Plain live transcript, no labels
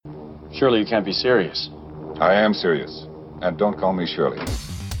Surely you can't be serious. I am serious. And don't call me Shirley.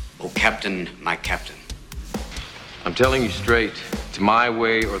 Oh, Captain, my captain. I'm telling you straight, it's my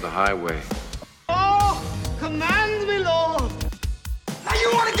way or the highway. Oh, command me, Lord. Now you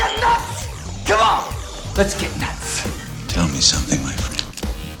want to get nuts? Come on, let's get nuts. Tell me something, my friend.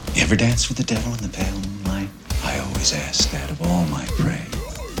 You ever dance with the devil in the pale moonlight? I always ask that of all my prey.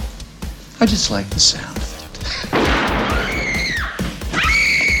 I just like the sound of it.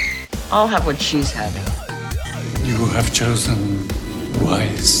 I'll have what she's having. You have chosen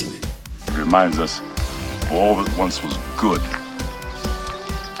wisely. It reminds us of all that once was good.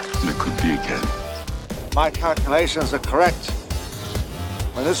 And it could be again. My calculations are correct.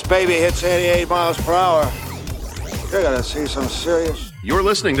 When this baby hits 88 miles per hour, you're gonna see some serious... You're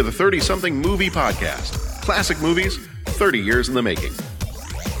listening to the 30-something Movie Podcast. Classic movies, 30 years in the making.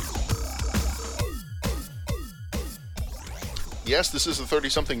 Yes, this is the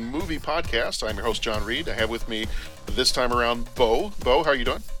 30-something Movie Podcast. I'm your host, John Reed. I have with me this time around Bo. Bo, how are you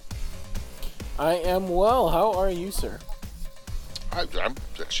doing? I am well. How are you, sir? I'm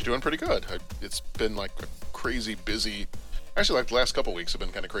actually doing pretty good. It's been like a crazy busy... Actually, like the last couple weeks have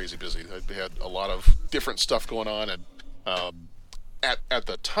been kind of crazy busy. I had a lot of different stuff going on, and at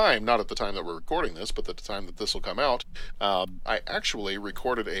the time, not at the time that we're recording this, but at the time that this will come out, I actually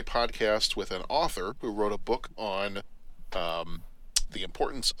recorded a podcast with an author who wrote a book on the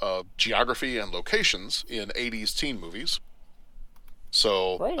importance of geography and locations in 80s teen movies.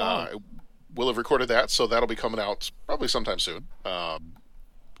 So we'll have recorded that, so that'll be coming out probably sometime soon.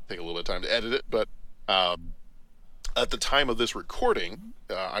 Take a little bit of time to edit it, but at the time of this recording,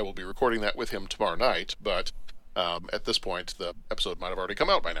 I will be recording that with him tomorrow night, but at this point, the episode might have already come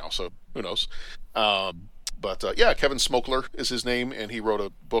out by now, so who knows. But Kevin Smokler is his name, and he wrote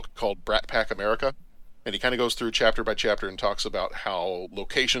a book called Brat Pack America, and he kind of goes through chapter by chapter and talks about how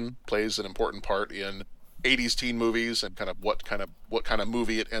location plays an important part in 80s teen movies and kind of what kind of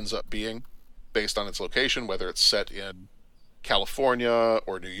movie it ends up being based on its location, whether it's set in California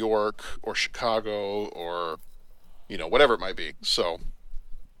or New York or Chicago or whatever it might be. So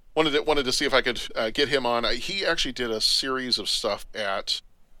wanted to see if I could get him on. He actually did a series of stuff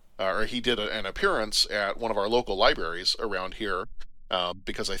or he did an appearance at one of our local libraries around here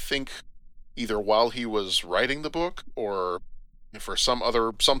because I think either while he was writing the book or for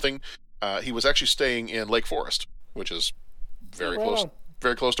something, he was actually staying in Lake Forest, which is very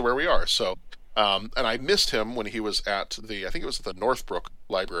close to where we are. So, and I missed him when he was at I think it was at the Northbrook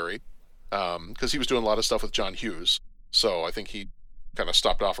Library, because he was doing a lot of stuff with John Hughes. So I think he kind of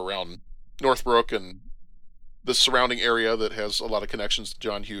stopped off around Northbrook and the surrounding area that has a lot of connections to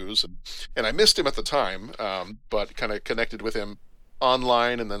John Hughes. And I missed him at the time, but kind of connected with him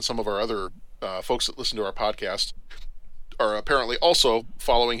online, and then some of our other folks that listen to our podcast are apparently also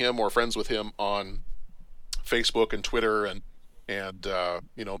following him or friends with him on Facebook and Twitter, and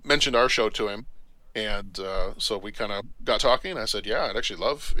mentioned our show to him, and so we kind of got talking, and I said, yeah, I'd actually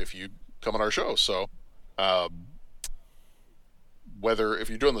love if you come on our show. So if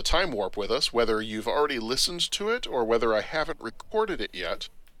you're doing the time warp with us, whether you've already listened to it or whether I haven't recorded it yet,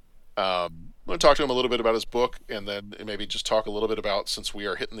 I'm going to talk to him a little bit about his book, and then maybe just talk a little bit about, since we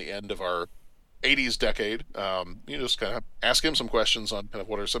are hitting the end of our 80s decade, just kind of ask him some questions on kind of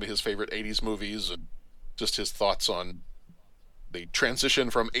what are some of his favorite 80s movies and just his thoughts on the transition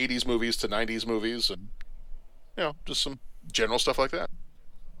from 80s movies to 90s movies, and just some general stuff like that.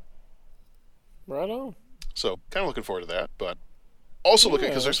 Right on. So kind of looking forward to that, but also looking,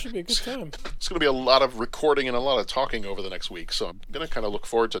 because there should be a good time. It's going to be a lot of recording and a lot of talking over the next week, so I'm going to kind of look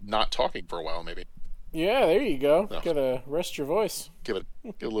forward to not talking for a while, maybe. Yeah, there you go. Gotta rest your voice. Give a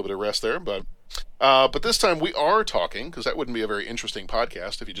little bit of rest there, but this time we are talking, because that wouldn't be a very interesting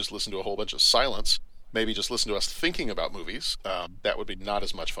podcast if you just listen to a whole bunch of silence. Maybe just listen to us thinking about movies. That would be not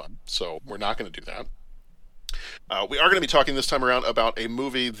as much fun, so we're not going to do that. We are going to be talking this time around about a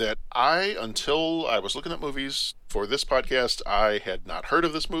movie that until I was looking at movies for this podcast, I had not heard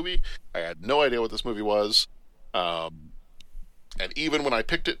of this movie. I had no idea what this movie was. And even when I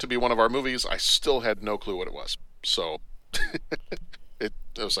picked it to be one of our movies, I still had no clue what it was. So it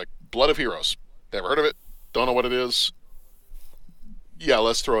was like Blood of Heroes. Never heard of it. Don't know what it is. Yeah,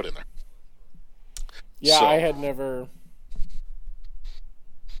 let's throw it in there. Yeah, I had never,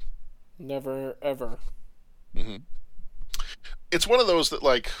 ever. Mm-hmm. It's one of those that,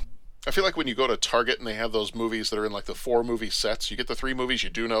 I feel like when you go to Target and they have those movies that are in, the 4 movie sets, you get the 3 movies you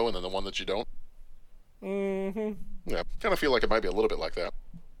do know and then the one that you don't. Mm-hmm. Yeah, kind of feel like it might be a little bit like that.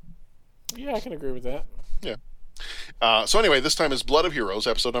 Yeah, I can agree with that. Yeah. So anyway, this time is Blood of Heroes,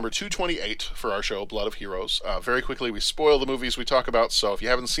 episode number 228 for our show, Blood of Heroes. Very quickly, we spoil the movies we talk about, so if you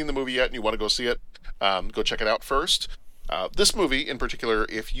haven't seen the movie yet and you want to go see it, go check it out first. This movie, in particular,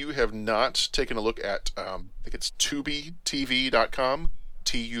 if you have not taken a look at, I think it's TubiTV.com,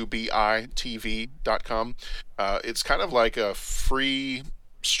 TubiTV.com, it's kind of like a free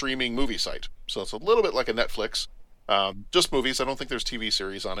streaming movie site. So it's a little bit like a Netflix. Just movies. I don't think there's TV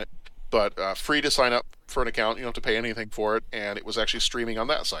series on it. But free to sign up for an account. You don't have to pay anything for it. And it was actually streaming on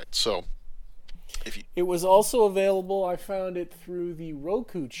that site. So if you... It was also available, I found it through the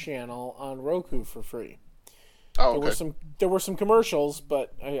Roku channel on Roku for free. Oh, okay. There were some commercials,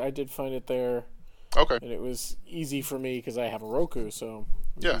 but I did find it there. Okay. And it was easy for me because I have a Roku, so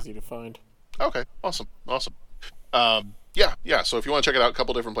it was easy to find. Okay, awesome. Yeah, so if you want to check it out, a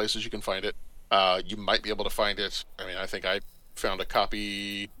couple different places you can find it. You might be able to find it. I mean, I think I found a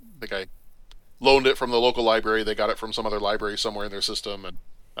copy. I think I loaned it from the local library. They got it from some other library somewhere in their system, and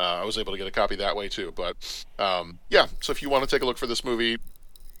I was able to get a copy that way too. But yeah, so if you want to take a look for this movie,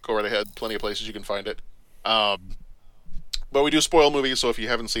 go right ahead. Plenty of places you can find it. But we do spoil movies, so if you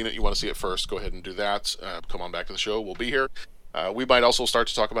haven't seen it, you want to see it first, go ahead and do that. Come on back to the show. We'll be here. We might also start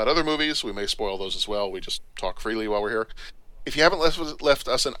to talk about other movies. We may spoil those as well. We just talk freely while we're here. If you haven't left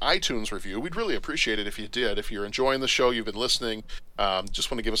us an iTunes review, we'd really appreciate it if you did. If you're enjoying the show, you've been listening, just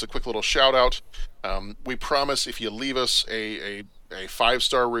want to give us a quick little shout out. We promise if you leave us a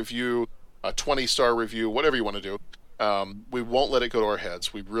 5-star review, a 20-star review, whatever you want to do, we won't let it go to our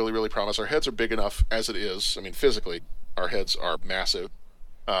heads. We really, really promise. Our heads are big enough as it is. I mean, physically, our heads are massive.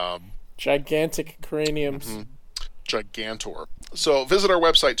 Gigantic craniums. Mm-hmm. Gigantor. So visit our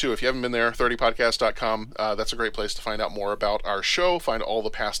website too if you haven't been there, 30podcast.com. That's a great place to find out more about our show, find all the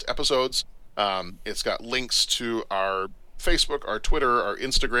past episodes. It's got links to our Facebook, our Twitter, our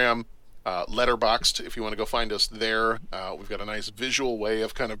Instagram, Letterboxd if you want to go find us there. We've got a nice visual way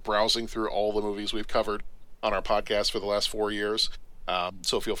of kind of browsing through all the movies we've covered on our podcast for the last 4 years.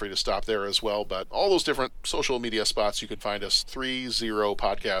 So feel free to stop there as well. But all those different social media spots, you can find us 30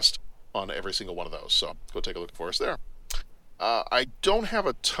 Podcast on every single one of those. So go take a look for us there. I don't have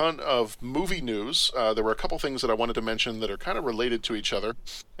a ton of movie news. There were a couple things that I wanted to mention that are kind of related to each other,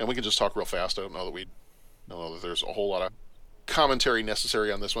 and we can just talk real fast. I don't know that there's a whole lot of commentary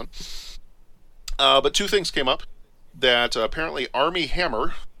necessary on this one. But two things came up that apparently Armie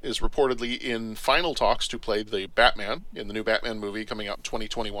Hammer is reportedly in final talks to play the Batman in the new Batman movie coming out in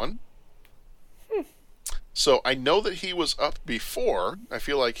 2021. So I know that he was up before. I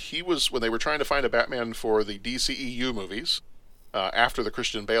feel like he was, when they were trying to find a Batman for the DCEU movies, after the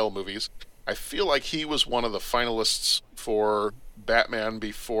Christian Bale movies, I feel like he was one of the finalists for Batman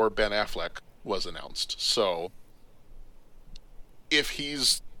before Ben Affleck was announced. So if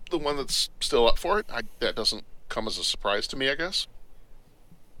he's the one that's still up for it, that doesn't come as a surprise to me, I guess.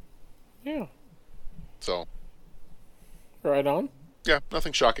 Yeah. So. Right on. Yeah,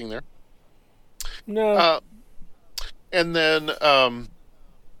 nothing shocking there. No. And then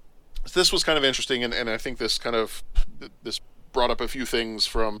this was kind of interesting, and I think this brought up a few things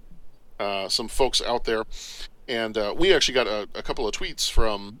from some folks out there. And we actually got a couple of tweets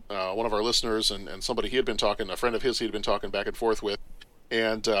from one of our listeners and somebody he had been talking, a friend of his he had been talking back and forth with.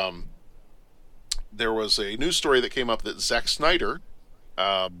 And there was a news story that came up that Zack Snyder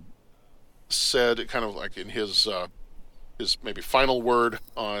said, kind of like in his maybe final word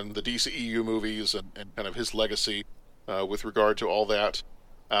on the DCEU movies and kind of his legacy with regard to all that.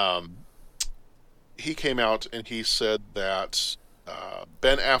 He came out and he said that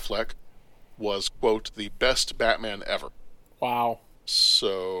Ben Affleck was, quote, the best Batman ever. Wow.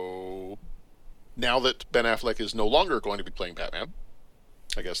 So now that Ben Affleck is no longer going to be playing Batman,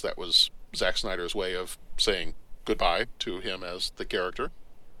 I guess that was Zack Snyder's way of saying goodbye to him as the character,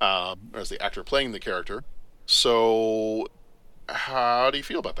 as the actor playing the character. So, how do you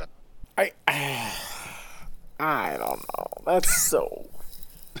feel about that? I don't know. That's so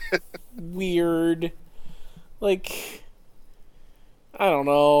weird. Like, I don't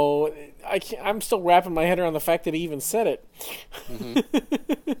know. I'm still wrapping my head around the fact that he even said it.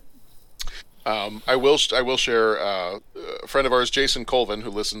 Mm-hmm. I will share a friend of ours, Jason Colvin, who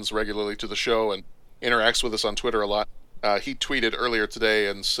listens regularly to the show and interacts with us on Twitter a lot. He tweeted earlier today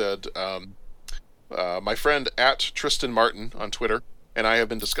and said, my friend at Tristan Martin on Twitter and I have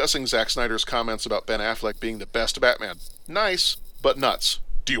been discussing Zack Snyder's comments about Ben Affleck being the best Batman. Nice, but nuts.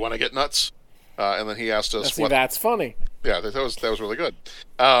 Do you want to get nuts? And then he asked us what... That's funny. Yeah, that was really good.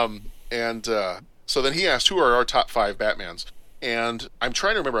 So then he asked, who are our top 5 Batmans? And I'm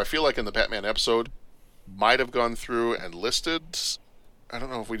trying to remember, I feel like in the Batman episode, might have gone through and listed I don't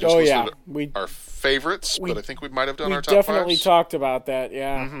know if we just listed we our favorites, but I think we might have done our top definitely fives. talked about that,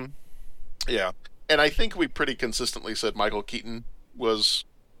 yeah. Mm-hmm. Yeah, and I think we pretty consistently said Michael Keaton was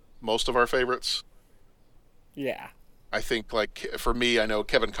most of our favorites. Yeah. I think, like, for me, I know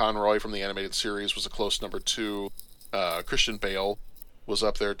Kevin Conroy from the animated series was a close number 2. Christian Bale was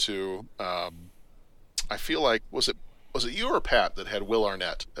up there too. I feel like was it you or Pat that had Will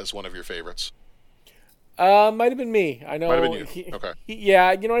Arnett as one of your favorites? Might have been me. I know. Might have been you. Okay.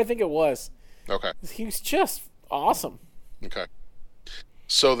 Yeah, you know what I think it was. Okay. He was just awesome. Okay.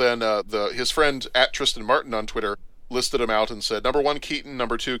 So then his friend at Tristan Martin on Twitter listed him out and said, number 1, Keaton,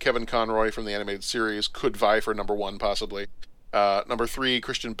 number 2, Kevin Conroy from the animated series, could vie for number 1 possibly. Number 3,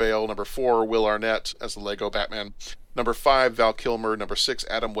 Christian Bale. Number 4, Will Arnett as the Lego Batman. Number 5, Val Kilmer. Number 6,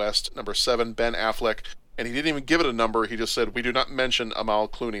 Adam West. Number 7, Ben Affleck. And he didn't even give it a number. He just said, we do not mention Amal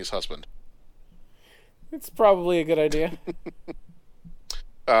Clooney's husband. It's probably a good idea.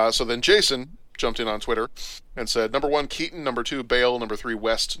 So then Jason jumped in on Twitter and said, number 1, Keaton. Number 2, Bale. Number 3,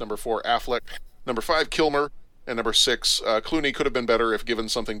 West. Number 4, Affleck. Number 5, Kilmer. And number 6, Clooney could have been better if given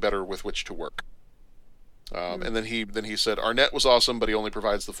something better with which to work. And then he said, Arnett was awesome, but he only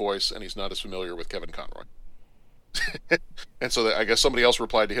provides the voice, and he's not as familiar with Kevin Conroy. And so I guess somebody else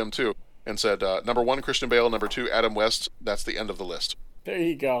replied to him, too, and said, number 1, Christian Bale. Number 2, Adam West. That's the end of the list. There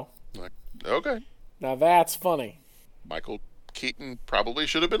you go. Like, okay. Now that's funny. Michael Keaton probably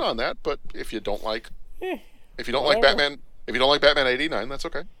should have been on that, but if you don't like... if you don't whatever. like Batman 89, that's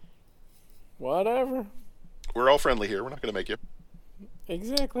okay. Whatever. We're all friendly here. We're not going to make you.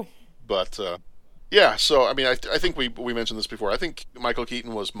 Exactly. But, yeah, so, I mean, I think we mentioned this before. I think Michael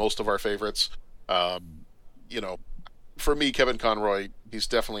Keaton was most of our favorites. You know, for me, Kevin Conroy, he's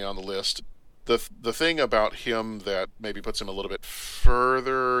definitely on the list. The thing about him that maybe puts him a little bit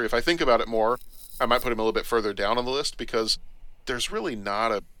further, if I think about it more, I might put him a little bit further down on the list because there's really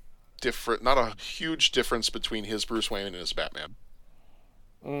not a huge difference between his Bruce Wayne and his Batman.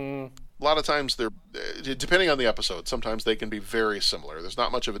 A lot of times they're, depending on the episode, sometimes they can be very similar. There's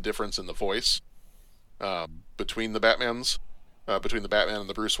not much of a difference in the voice between the Batmans, between the Batman and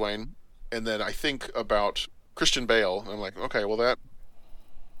the Bruce Wayne. And then I think about Christian Bale, and I'm like, okay, well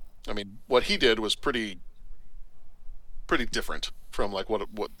what he did was pretty different from like what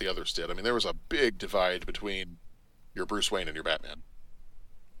the others did. I mean, there was a big divide between your Bruce Wayne and your Batman.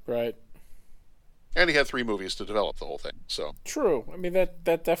 Right. And he had 3 movies to develop the whole thing, so. True. I mean,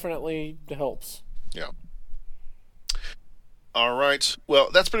 that definitely helps. Yeah. All right. Well,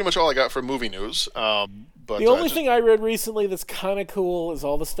 that's pretty much all I got for movie news. But the only thing I read recently that's kind of cool is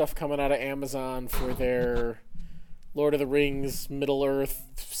all the stuff coming out of Amazon for their Lord of the Rings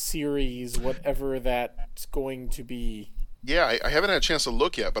Middle-earth series, whatever that's going to be. Yeah, I haven't had a chance to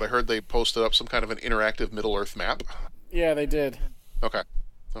look yet, but I heard they posted up some kind of an interactive Middle-earth map. Yeah, they did. Okay.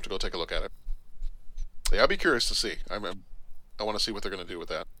 I'll have to go take a look at it. Yeah, I'll be curious to see. I want to see what they're going to do with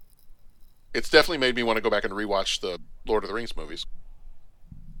that. It's definitely made me want to go back and rewatch the Lord of the Rings movies,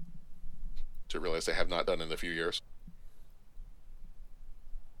 to realize they have not done in a few years.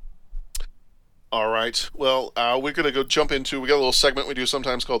 All right. Well, we're going to go jump into, we got a little segment we do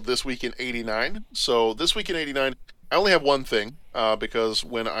sometimes called This Week in 89. So This Week in 89, I only have one thing, because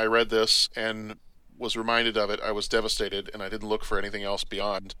when I read this and was reminded of it, I was devastated, and I didn't look for anything else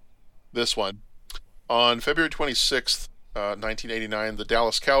beyond this one. On February 26th, 1989, the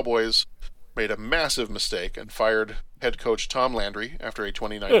Dallas Cowboys made a massive mistake and fired head coach Tom Landry after a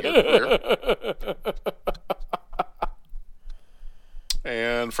 29-year career.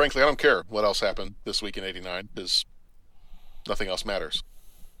 And frankly, I don't care what else happened this week in 89, because nothing else matters.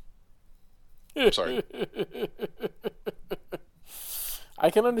 I'm sorry. I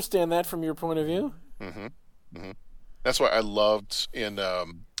can understand that from your point of view. Mm-hmm. Mm-hmm. That's why I loved in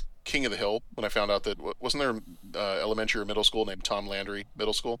King of the Hill when I found out that, wasn't there elementary or middle school named Tom Landry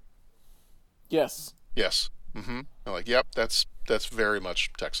Middle School? Yes. Yes. Mm-hmm. I'm like, yep, that's very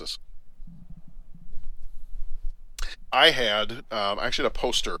much Texas. I had actually had a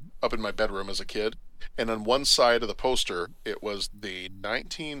poster up in my bedroom as a kid, and on one side of the poster it was the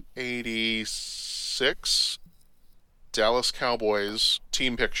 1986 Dallas Cowboys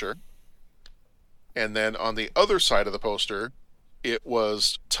team picture, and then on the other side of the poster it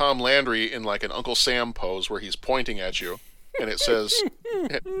was Tom Landry in like an Uncle Sam pose where he's pointing at you, and it says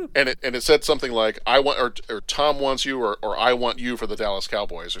and it said something like I want or Tom wants you or I want you for the Dallas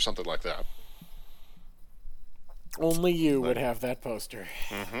Cowboys or something like that. Only you would have that poster.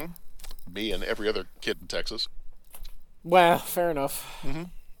 Mm-hmm. Me and every other kid in Texas. Well, fair enough. Mm-hmm.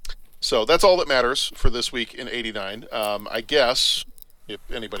 So that's all that matters for this week in 89. I guess if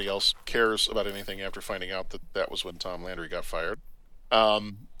anybody else cares about anything after finding out that was when Tom Landry got fired,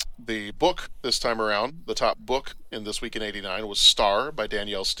 The book this time around, the top book in This Week in 89 was Star by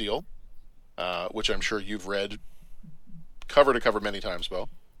Danielle Steele, which I'm sure you've read cover to cover many times, Bo.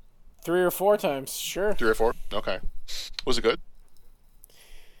 3 or 4 times, sure. 3 or 4? Okay. Was it good?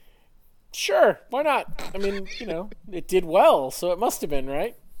 Sure, why not? I mean, it did well, so it must have been,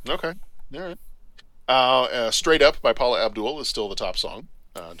 right? Okay, all right. Straight Up by Paula Abdul is still the top song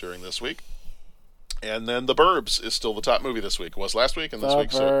during this week. And then The Burbs is still the top movie this week. It was last week and this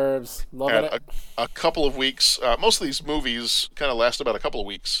week. The Burbs. Loving it. A couple of weeks. Most of these movies kind of last about a couple of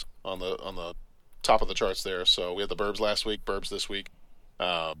weeks on the top of the charts there. So we had The Burbs last week, Burbs this week.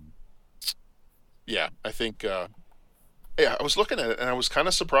 Yeah, I think... I was looking at it, and I was kind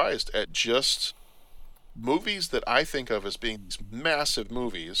of surprised at just movies that I think of as being these massive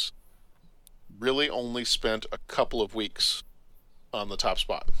movies really only spent a couple of weeks on the top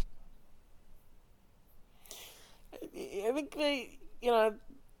spot. I think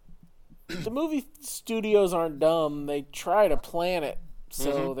the movie studios aren't dumb. They try to plan it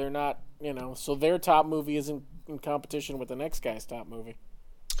so they're not, so their top movie isn't in competition with the next guy's top movie.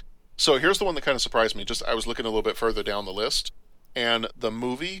 So here's the one that kind of surprised me. I was looking a little bit further down the list, and the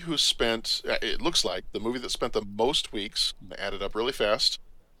movie it looks like the movie that spent the most weeks, I'm going to add it up really fast,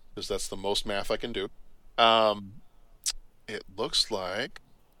 because that's the most math I can do. It looks like,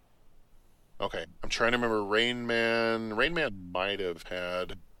 okay, I'm trying to remember Rain Man. Rain Man might have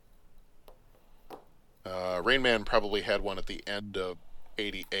had, Rain Man probably had one at the end of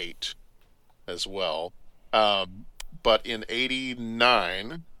 88 as well. But in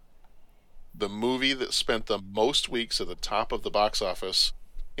 89... the movie that spent the most weeks at the top of the box office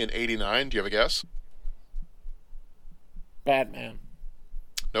in 89, do you have a guess? Batman.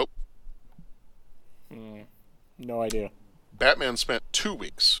 Nope. No idea. Batman spent 2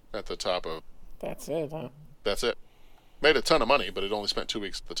 weeks at the top of... That's it, huh? That's it. Made a ton of money, but it only spent 2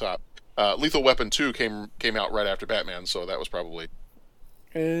 weeks at the top. Lethal Weapon 2 came out right after Batman, so that was probably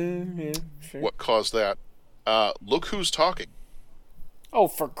yeah, sure. what caused that. Look Who's Talking. Oh,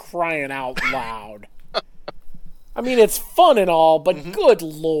 for crying out loud. I mean, it's fun and all, but good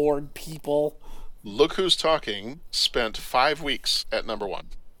Lord, people. Look Who's Talking spent 5 weeks at number 1.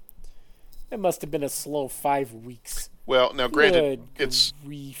 It must have been a slow 5 weeks. Well, now granted, it's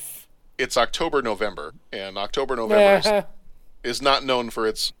October, November, and October, November is not known for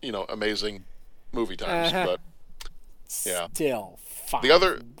its, amazing movie times, but yeah. Still, 5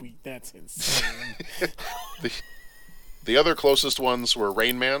 weeks, that's insane. The other closest ones were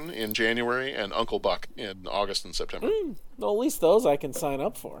Rain Man in January and Uncle Buck in August and September. Well, at least those I can sign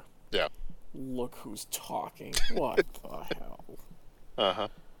up for. Yeah. Look Who's Talking. What the hell? Uh-huh.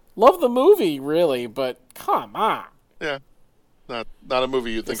 Love the movie, really, but come on. Yeah. Not a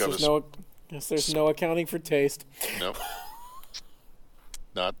movie you'd think of as... Guess there's no accounting for taste. No.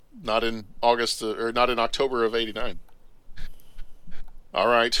 Not in August, or not in October of 89. All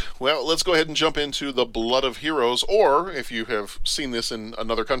right. Well, let's go ahead and jump into The Blood of Heroes, or if you have seen this in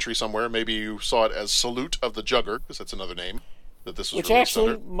another country somewhere, maybe you saw it as Salute of the Jugger, because that's another name that this was Which released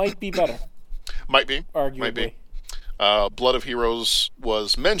actually under. might be better. Might be. Arguably. Might be. Blood of Heroes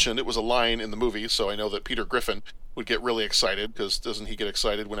was mentioned. It was a line in the movie, so I know that Peter Griffin would get really excited, because doesn't he get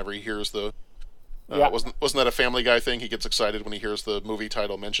excited whenever he hears the... Wasn't that a Family Guy thing? He gets excited when he hears the movie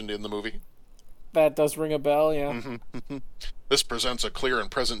title mentioned in the movie? That does ring a bell, yeah. Mm-hmm. This presents a clear and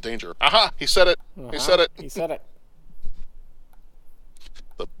present danger. Aha! He said it! He said it! He said it.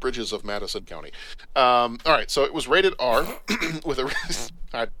 The bridges of Madison County. All right, so it was rated R with a...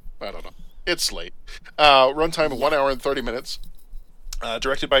 I don't know. It's late. Runtime of 1 hour and 30 minutes.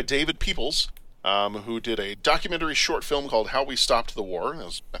 Directed by David Peoples, who did a documentary short film called How We Stopped the War. That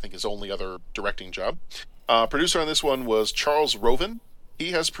was, I think, his only other directing job. Producer on this one was Charles Roven.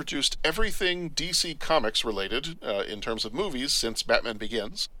 He has produced everything DC Comics related in terms of movies since Batman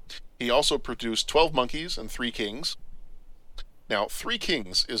Begins. He also produced 12 Monkeys and 3 Kings. Now, 3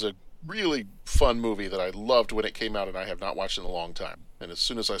 Kings is a really fun movie that I loved when it came out, and I have not watched in a long time. And as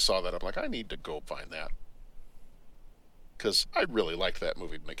soon as I saw that, I'm like, I need to go find that. Because I really liked that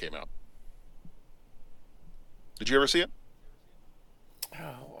movie when it came out. Did you ever see it?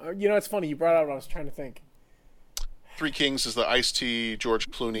 Oh, it's funny. You brought it up. I was trying to think. 3 Kings is the Ice-T, George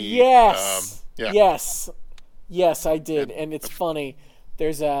Clooney. Yes. Yeah. Yes, I did. And it's funny.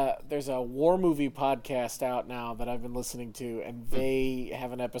 There's a war movie podcast out now that I've been listening to, and they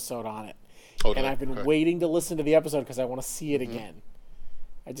have an episode on it. Oh, and I've been waiting to listen to the episode because I want to see it again.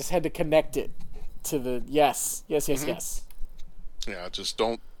 I just had to connect it to the yes. Yeah, just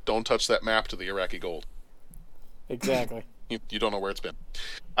don't touch that map to the Iraqi gold. Exactly. You don't know where it's been.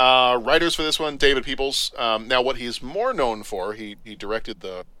 Writers for this one, David Peoples. Now, what he's more known for, he directed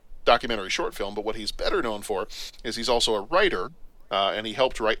the documentary short film, but what he's better known for is he's also a writer, and he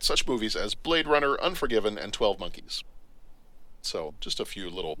helped write such movies as Blade Runner, Unforgiven, and 12 Monkeys. So, just a few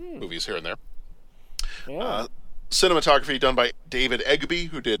little movies here and there. Yeah. Cinematography done by David Egby,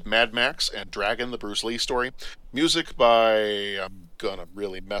 who did Mad Max and Dragon, the Bruce Lee story. Music by, I'm gonna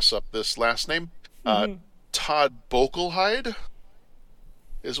really mess up this last name, Todd Bokelheide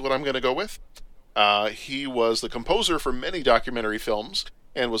is what I'm gonna go with. He was the composer for many documentary films,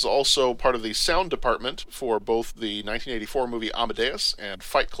 and was also part of the sound department for both the 1984 movie Amadeus and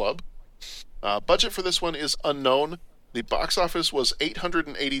Fight Club. Budget for this one is unknown. The box office was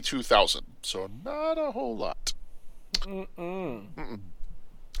 $882,000, so not a whole lot.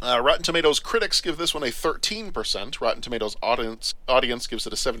 Rotten Tomatoes critics give this one a 13%. Rotten Tomatoes audience gives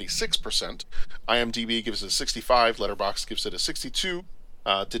it a 76%. IMDb gives it a 65. Letterboxd gives it a 62.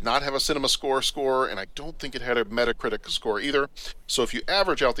 Did not have a Cinema score, and I don't think it had a Metacritic score either. So if you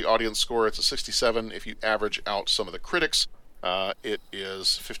average out the audience score, it's a 67. If you average out some of the critics, it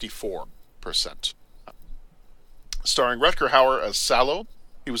is 54%. Starring Rutger Hauer as Sallow.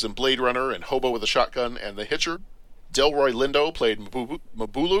 He was in Blade Runner and Hobo with a Shotgun and The Hitcher. Delroy Lindo played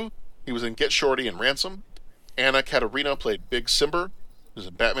Mabulu. He was in Get Shorty and Ransom. Anna Katerina played Big Simber. He was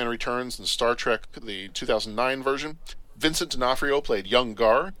in Batman Returns and Star Trek, the 2009 version. Vincent D'Onofrio played Young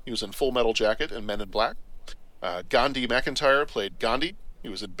Gar. He was in Full Metal Jacket and Men in Black. Gandhi McIntyre played Gandhi. He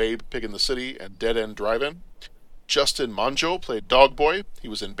was in Babe, Pig in the City and Dead End Drive-In. Justin Monjo played Dog Boy. He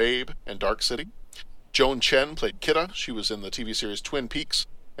was in Babe and Dark City. Joan Chen played Kidda. She was in the TV series Twin Peaks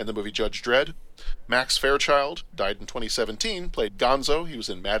and the movie Judge Dredd. Max Fairchild, died in 2017, played Gonzo. He was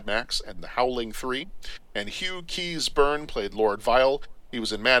in Mad Max and The Howling 3. And Hugh Keys Byrne played Lord Vile. He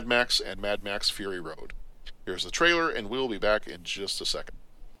was in Mad Max and Mad Max Fury Road. Here's the trailer, and we'll be back in just a second.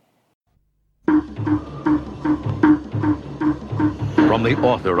 From the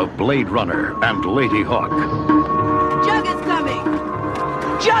author of Blade Runner and Lady Hawk. Jugga's coming!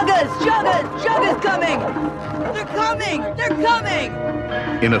 Jugga's coming! They're coming! They're coming!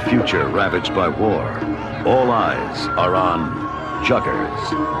 In a future ravaged by war, all eyes are on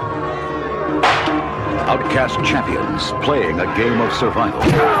Juggers. Outcast champions playing a game of survival.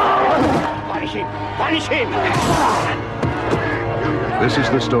 Punish him! Punish him! This is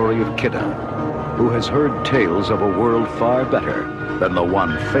the story of Kidda, who has heard tales of a world far better than the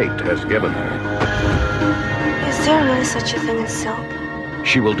one fate has given her. Is there really such a thing as soap?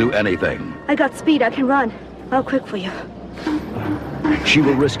 She will do anything. I got speed, I can run. I'll quick for you. She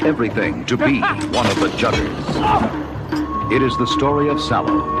will risk everything to be one of the Juggers. It is the story of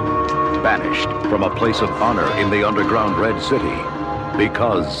Sallow, banished from a place of honor in the underground Red City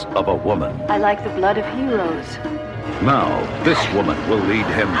because of a woman. I like the blood of heroes. Now, this woman will lead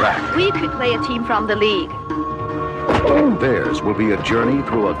him back. We could play a team from the League. Theirs will be a journey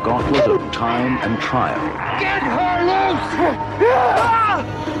through a gauntlet of time and trial. Get her loose!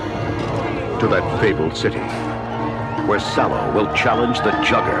 To that fabled city, where Sallow will challenge the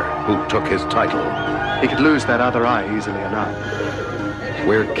Jugger who took his title. He could lose that other eye easily enough.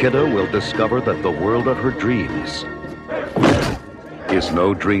 Where Kidda will discover that the world of her dreams is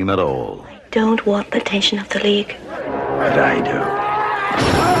no dream at all. I don't want the attention of the League. But I do.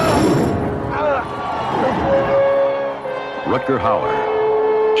 Rutger Hauer.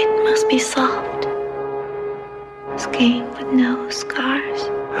 It must be soft. Skin with no scars.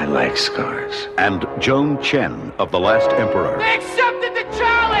 I like scars. And Joan Chen of The Last Emperor. They accepted the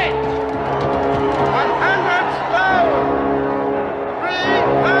challenge! 100 stone!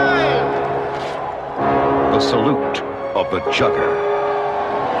 3 The salute of the Jugger.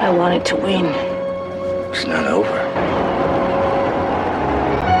 I wanted to win. It's not over.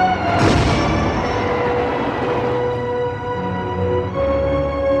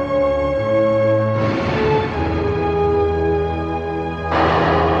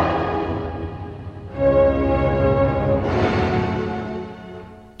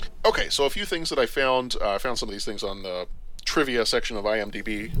 Okay, so a few things that I found. I found some of these things on the trivia section of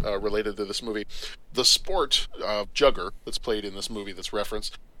IMDb related to this movie. The sport Jugger that's played in this movie that's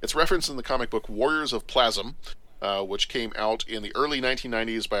referenced. It's referenced in the comic book Warriors of Plasm, which came out in the early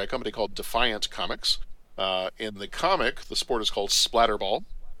 1990s by a company called Defiant Comics. In the comic, the sport is called Splatterball.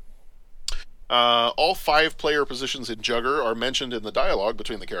 All 5 player positions in Jugger are mentioned in the dialogue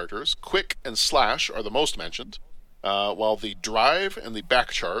between the characters. Quick and Slash are the most mentioned, while the Drive and the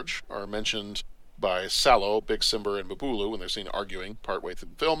Back Charge are mentioned by Sallow, Big Simber, and Mabulu when they're seen arguing partway through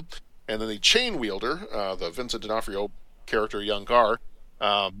the film. And then the Chain Wielder, the Vincent D'Onofrio character, Young Gar,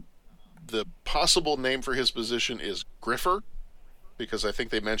 the possible name for his position is Griffer, because I think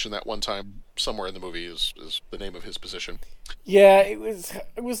they mentioned that one time somewhere in the movie is the name of his position. Yeah, it was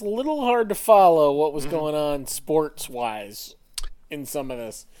a little hard to follow what was going on sports wise in some of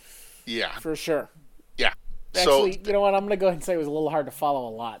this. Yeah, for sure. Yeah. Actually, you know what? I'm going to go ahead and say it was a little hard to follow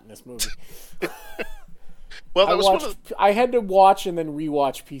a lot in this movie. Well, I had to watch and then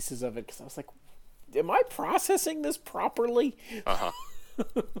rewatch pieces of it because I was like, "Am I processing this properly?"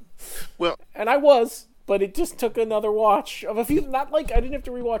 Well, and I was, but it just took another watch of a few. Not like I didn't have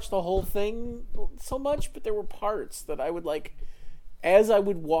to rewatch the whole thing so much, but there were parts that I would like. As I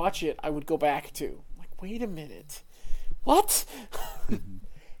would watch it, I would go back to like, "Wait a minute, what?"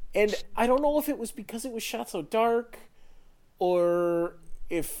 And I don't know if it was because it was shot so dark, or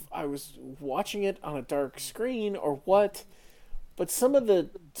if I was watching it on a dark screen or what. But some of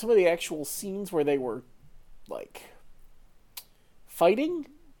the actual scenes where they were like fighting,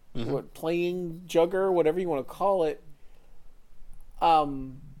 playing Jugger, whatever you want to call it,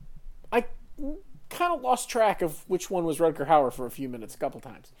 I kind of lost track of which one was Rutger Hauer for a few minutes, a couple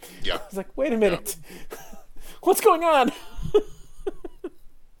times. Yeah, I was like, wait a minute, what's going on?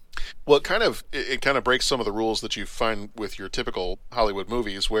 Well, it kind of breaks some of the rules that you find with your typical Hollywood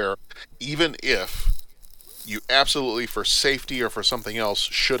movies, where even if you absolutely, for safety or for something else,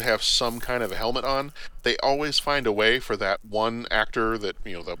 should have some kind of a helmet on, they always find a way for that one actor that,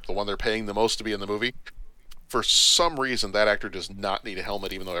 you know, the one they're paying the most to be in the movie. For some reason, that actor does not need a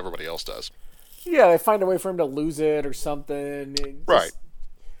helmet, even though everybody else does. Yeah, they find a way for him to lose it or something. Right.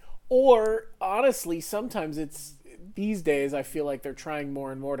 Or, honestly, sometimes it's... These days, I feel like they're trying more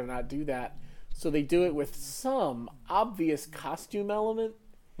and more to not do that. So they do it with some obvious costume element.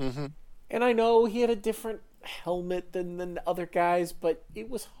 Mm-hmm. And I know he had a different helmet than the other guys, but it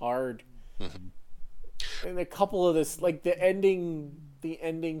was hard. Mm-hmm. And a couple of this, like the ending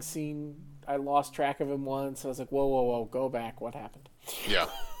scene, I lost track of him once. I was like, whoa, go back. What happened? Yeah.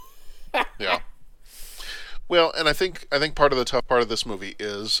 Yeah. Well, and I think part of the tough part of this movie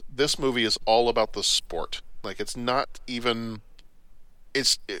is all about the sport. Like, it's not even...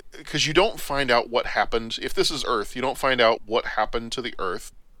 It's because you don't find out what happened. If this is Earth, you don't find out what happened to the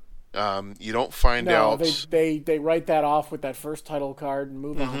Earth. You don't find out... They write that off with that first title card and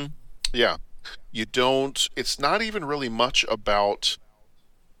move on. Yeah. You don't... It's not even really much about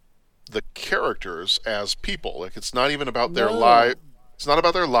the characters as people. Like, it's not even about their life. It's not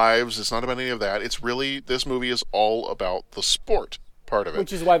about their lives. It's not about any of that. It's really... This movie is all about the sport part of it.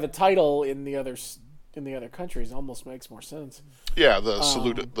 Which is why the title in the other countries almost makes more sense. Yeah, the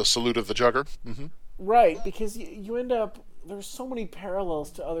salute of the Jugger. Mm-hmm. Right, because you end up... There's so many parallels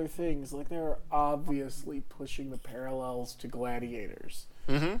to other things. Like, they're obviously pushing the parallels to Gladiators.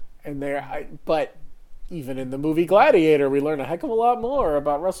 Mm-hmm. And but even in the movie Gladiator, we learn a heck of a lot more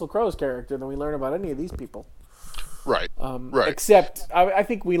about Russell Crowe's character than we learn about any of these people. Right. Right. Except, I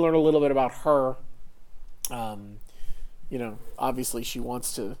think we learn a little bit about her. Obviously she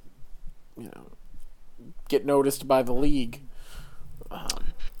wants to, get noticed by the League.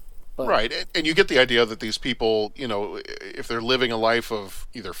 Right, and you get the idea that these people, if they're living a life of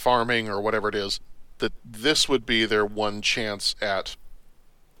either farming or whatever it is, that this would be their one chance at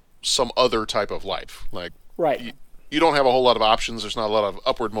some other type of life. Like, right. You don't have a whole lot of options. There's not a lot of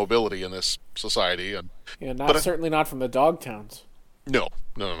upward mobility in this society, certainly not from the dog towns. No.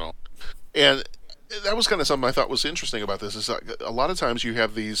 And that was kind of something I thought was interesting about this. Is that a lot of times you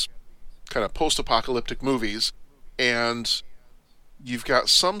have these kind of post-apocalyptic movies, and you've got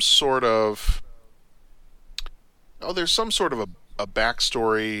some sort of... there's some sort of a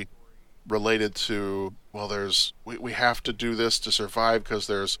backstory related to, we have to do this to survive because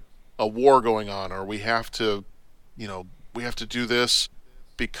there's a war going on, or we have to do this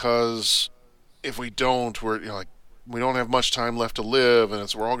because if we don't, we don't have much time left to live,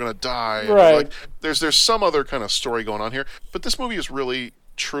 and we're all going to die. Right. There's some other kind of story going on here, but this movie is really,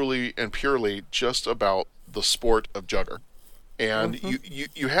 truly, and purely just about the sport of Jugger. And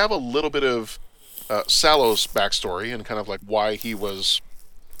you have a little bit of Sallow's backstory and kind of like why he was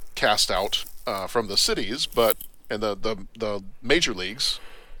cast out from the cities, and the major leagues,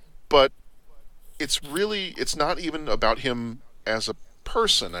 but it's not even about him as a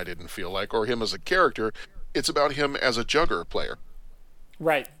person, I didn't feel like, or him as a character. It's about him as a Jugger player.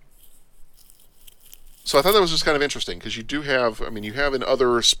 Right. So I thought that was just kind of interesting, because you have in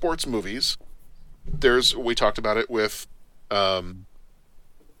other sports movies, we talked about it with,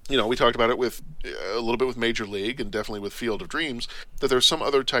 we talked about it with a little bit with Major League and definitely with Field of Dreams, that there's some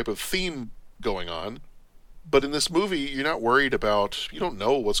other type of theme going on. But in this movie, you're not worried about, you don't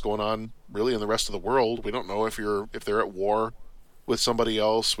know what's going on really in the rest of the world. We don't know if they're at war with somebody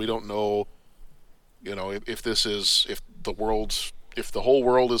else. We don't know, if the world's the whole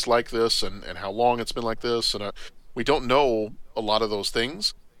world is like this and how long it's been like this, and we don't know a lot of those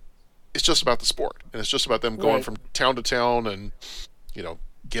things. It's just about the sport, and it's just about them going from town to town and,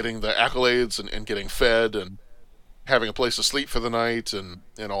 getting the accolades and getting fed and having a place to sleep for the night and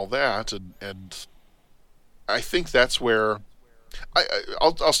all that. And I think that's where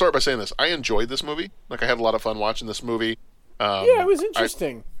I'll start by saying this. I enjoyed this movie. Like, I had a lot of fun watching this movie. It was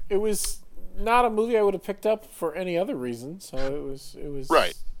interesting. It was not a movie I would have picked up for any other reason. So it was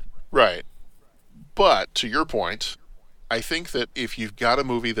right. But to your point, I think that if you've got a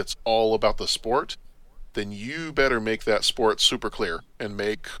movie that's all about the sport, then you better make that sport super clear and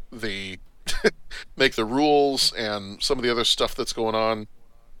make the make the rules and some of the other stuff that's going on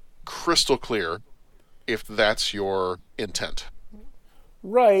crystal clear, if that's your intent.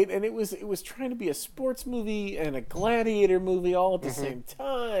 Right, and it was trying to be a sports movie and a gladiator movie all at the same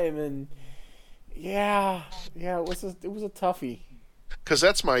time, and it was a toughie. Because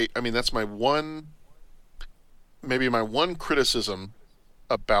that's my one criticism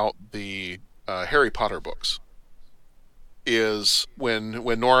about the Harry Potter books is when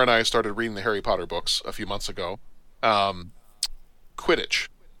Nora and I started reading the Harry Potter books a few months ago, Quidditch.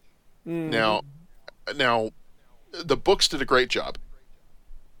 Now, the books did a great job.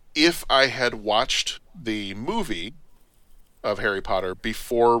 If I had watched the movie of Harry Potter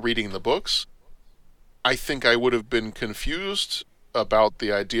before reading the books, I think I would have been confused about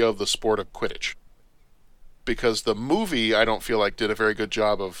the idea of the sport of Quidditch. Because the movie, I don't feel like, did a very good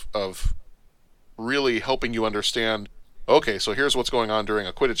job of really helping you understand, okay, so here's what's going on during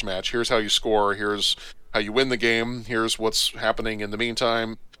a Quidditch match, here's how you score, here's how you win the game, here's what's happening in the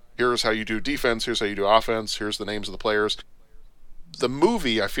meantime, here's how you do defense, here's how you do offense, here's the names of the players. The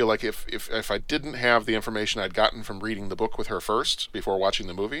movie, I feel like if I didn't have the information I'd gotten from reading the book with her first, before watching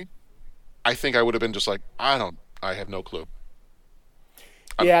the movie, I think I would have been just like, I have no clue.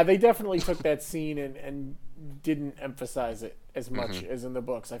 Yeah, they definitely took that scene and didn't emphasize it as much as in the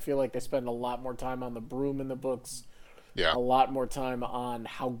books. I feel like they spend a lot more time on the broom in the books. Yeah. A lot more time on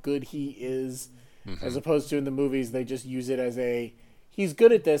how good he is, as opposed to in the movies, they just use it as he's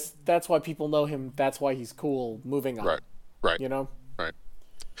good at this, that's why people know him, that's why he's cool, moving on. Right. Right.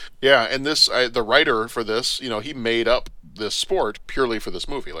 Yeah, and the writer for this, he made up this sport purely for this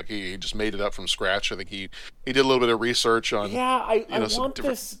movie. Like, he just made it up from scratch. I think he did a little bit of research on. Yeah, I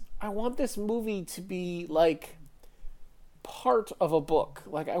want this movie to be like part of a book.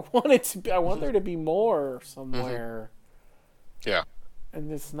 Like, I want there to be more somewhere. Yeah.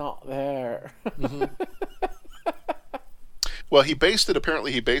 And it's not there. Well, he based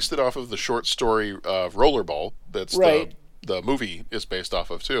it off of the short story of Rollerball. That's right. The movie is based off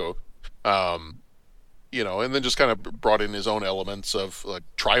of too. And then just kind of brought in his own elements of like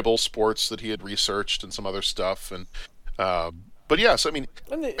tribal sports that he had researched and some other stuff. And but yes, I mean,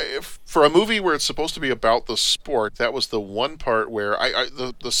 for a movie where it's supposed to be about the sport, that was the one part where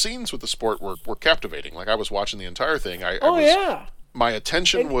the scenes with the sport were captivating. Like, I was watching the entire thing. My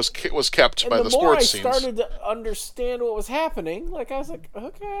attention was kept by the sports scenes. The more I started to understand what was happening, like, I was like,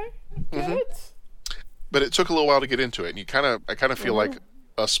 okay, I get it. But it took a little while to get into it, and I kind of feel like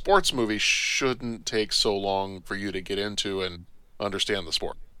a sports movie shouldn't take so long for you to get into and understand the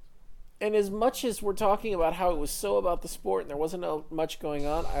sport. And as much as we're talking about how it was so about the sport and there wasn't much going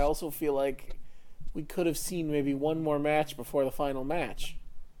on, I also feel like we could have seen maybe one more match before the final match.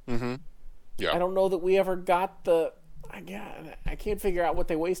 Yeah. I don't know that we ever got I can't figure out what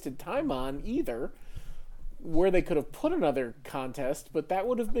they wasted time on either, where they could have put another contest, but that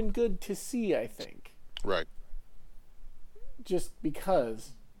would have been good to see, I think. Right. Just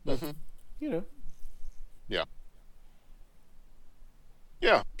because. But, Yeah.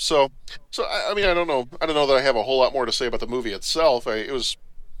 Yeah. So I mean, I don't know that I have a whole lot more to say about the movie itself. It was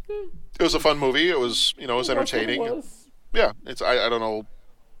a fun movie. It was, it was entertaining. Yeah. I don't know.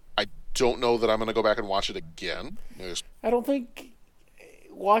 I don't know that I'm going to go back and watch it again. I don't think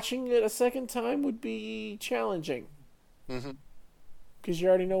watching it a second time would be challenging. Because you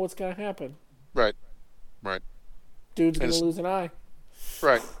already know what's going to happen. Right. Dude's going to lose an eye.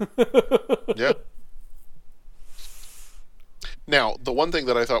 Right. Yeah. Now, the one thing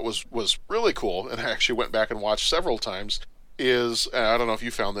that I thought was really cool, and I actually went back and watched several times, is, and I don't know if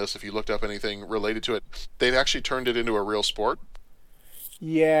you found this, if you looked up anything related to it, they've actually turned it into a real sport.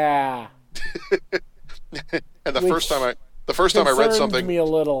 Yeah. And the first time I read something, me a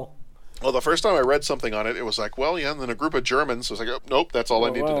little. Well, the first time I read something on it, it was like, well, yeah, and then a group of Germans. I was like, oh, nope, that's all I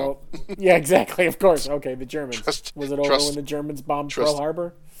need to know. Yeah, exactly. Of course. Okay, the Germans. Was it over when the Germans bombed Pearl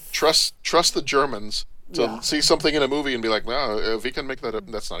Harbor? Trust the Germans to see something in a movie and be like, no, if he can make that up,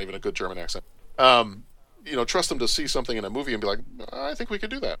 that's not even a good German accent. trust them to see something in a movie and be like, I think we could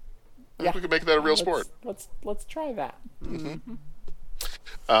do that. I think we could make that a real sport. Let's try that. Mm-hmm.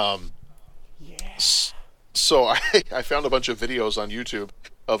 So I found a bunch of videos on YouTube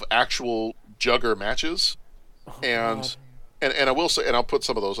of actual jugger matches, and I will say, and I'll put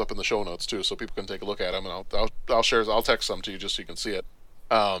some of those up in the show notes too, so people can take a look at them, and I'll text some to you just so you can see it.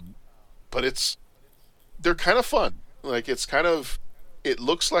 But they're kind of fun. Like it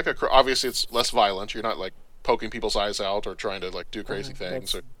looks like obviously it's less violent. You're not like poking people's eyes out or trying to like do crazy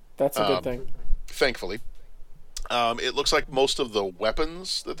things. That's a good thing. Thankfully, it looks like most of the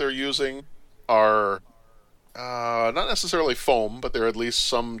weapons that they're using are not necessarily foam, but they're at least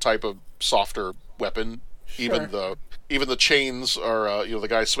some type of softer weapon. Sure. Even the chains are the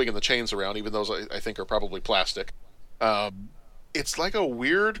guys swinging the chains around. Even those I think are probably plastic. It's like a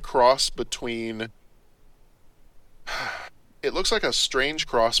weird cross between. It looks like a strange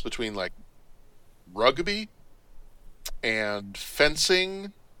cross between like rugby and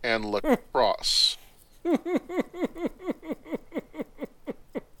fencing and lacrosse.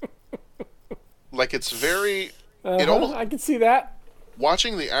 Like it's very. It almost. I can see that.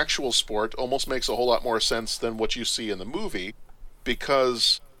 Watching the actual sport almost makes a whole lot more sense than what you see in the movie,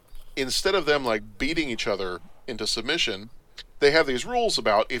 because instead of them like beating each other into submission, they have these rules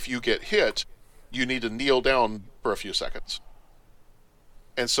about if you get hit, you need to kneel down for a few seconds.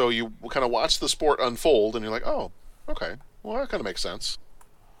 And so you kind of watch the sport unfold, and you're like, oh, okay, well that kind of makes sense.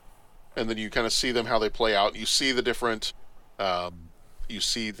 And then you kind of see them how they play out. You see the different,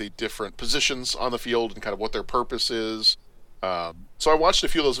 positions on the field and kind of what their purpose is. So I watched a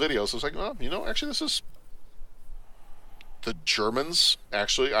few of those videos. I was like, well, actually, this is the Germans.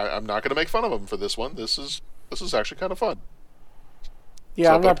 Actually, I'm not going to make fun of them for this one. This is actually kind of fun. Yeah,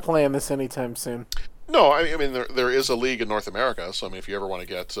 so I'm not playing this anytime soon. No, I mean there is a league in North America, so I mean if you ever want to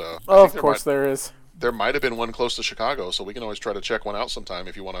get, of course there is. There might have been one close to Chicago, so we can always try to check one out sometime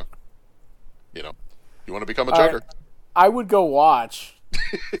if you want to, you want to become a jugger. I would go watch.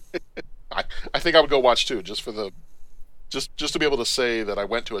 I think I would go watch too, just for the. Just to be able to say that I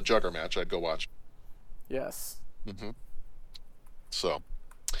went to a jugger match, I'd go watch. Yes. Mm-hmm. So,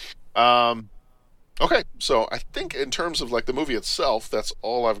 okay. So I think in terms of like the movie itself, that's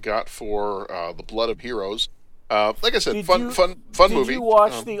all I've got for The Blood of Heroes. Like I said, fun movie. Did you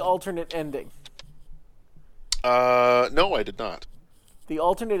watch the alternate ending? No, I did not. The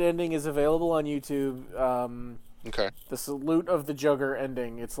alternate ending is available on YouTube. Okay. The Salute of the Jugger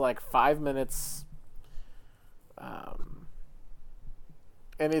ending. It's like 5 minutes.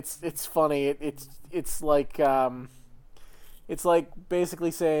 And it's funny. It's like basically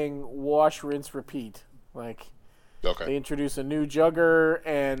saying wash, rinse, repeat. Like, okay. They introduce a new jugger,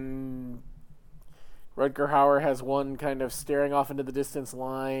 and Rutger Hauer has one kind of staring off into the distance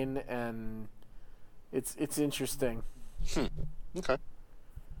line, and it's interesting. Okay.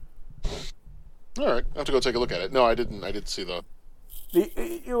 All right, I have to go take a look at it. No, I didn't. I didn't see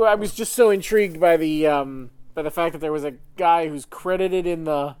I was just so intrigued by the fact that there was a guy who's credited in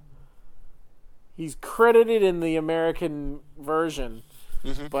the American version,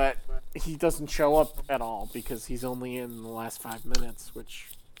 but he doesn't show up at all because he's only in the last 5 minutes, which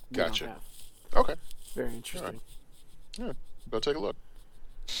we don't have. Okay. Very interesting. All right. Yeah, go take a look.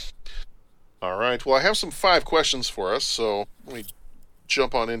 All right. Well, I have some 5 questions for us, so let me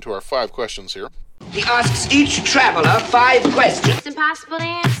jump on into our 5 questions here. He asks each traveler 5 questions. It's impossible to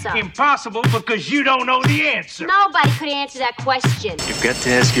answer. Impossible because you don't know the answer. Nobody could answer that question. You've got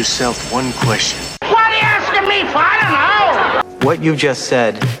to ask yourself one question. What are you asking me for? I don't know. What you've just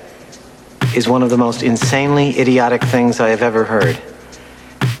said is one of the most insanely idiotic things I have ever heard.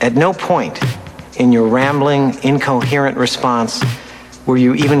 At no point in your rambling, incoherent response were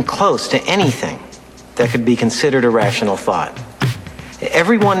you even close to anything that could be considered a rational thought.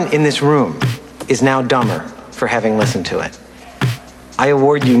 Everyone in this room is now dumber for having listened to it. I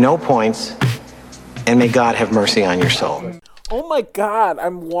award you no points, and may God have mercy on your soul. Oh my God,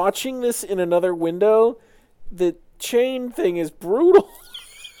 I'm watching this in another window. The chain thing is brutal.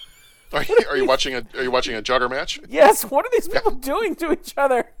 Are you watching a jugger match? Yes. What are these people doing to each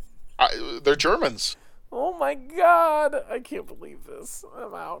other? They're Germans. Oh my God, I can't believe this.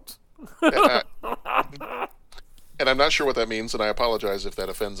 I'm out. And I'm not sure what that means, and I apologize if that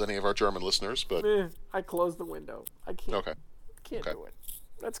offends any of our German listeners. But I closed the window. I can't. Okay. Can't do it.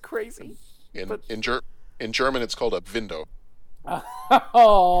 That's crazy. In German, it's called a Window.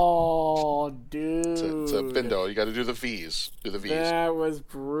 Oh, dude! It's a window. You got to do the V's. Do the V's. That was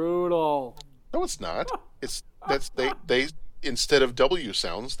brutal. No, it's not. They instead of W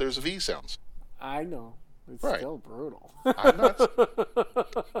sounds, there's V sounds.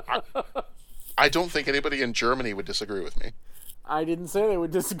 I don't think anybody in Germany would disagree with me. I didn't say they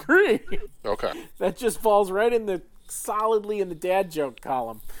would disagree. Okay. That just falls right solidly in the dad joke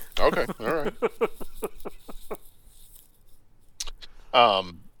column. Okay, all right.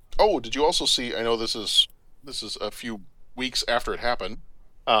 Did you also see, I know this is a few weeks after it happened,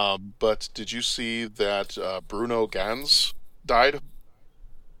 but did you see that Bruno Ganz died?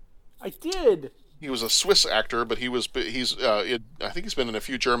 I did. He was a Swiss actor, but I think he's been in a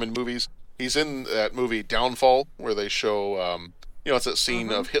few German movies. He's in that movie Downfall, where they show, it's that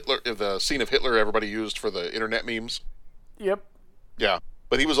scene of Hitler, the scene of Hitler everybody used for the internet memes. Yep. Yeah,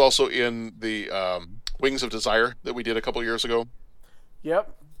 but he was also in the Wings of Desire that we did a couple years ago.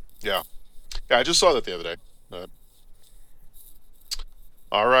 Yep. Yeah, I just saw that the other day.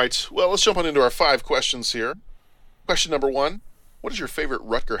 All right, well, let's jump on into our 5 questions here. Question number 1, what is your favorite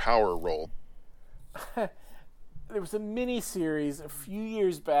Rutger Hauer role? There was a mini-series a few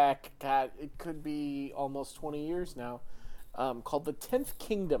years back, God, it could be almost 20 years now, called The 10th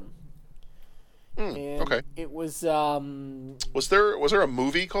Kingdom. Okay. It was... Was there a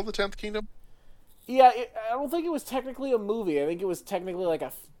movie called The 10th Kingdom? Yeah, I don't think it was technically a movie. I think it was technically like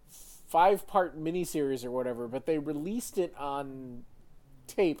a 5-part miniseries or whatever, but they released it on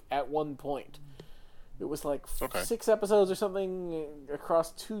tape at one point. It was like 6 episodes or something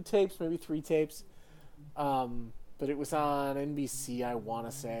across 2 tapes, maybe 3 tapes. But it was on NBC, I want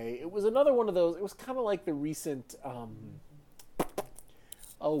to say. It was another one of those. It was kind of like the recent...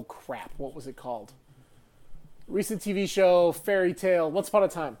 oh, crap. What was it called? Recent TV show, Fairy Tale, Once Upon a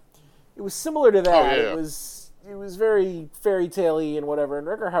Time. It was similar to that. Oh, yeah. It was very fairy tale-y and whatever. And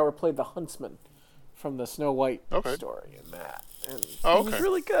Rutger Hauer played the huntsman from the Snow White story in that. And it was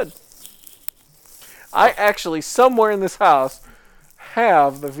really good. I actually, somewhere in this house,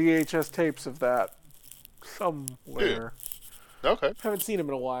 have the VHS tapes of that. Somewhere. Okay. Haven't seen them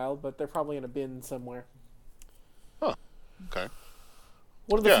in a while, but they're probably in a bin somewhere. Huh. Okay.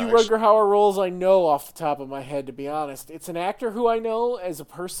 One of the few Rutger Hauer roles I know off the top of my head, to be honest. It's an actor who I know as a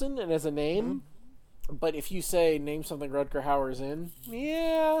person and as a name, but if you say, name something Rutger Hauer's in,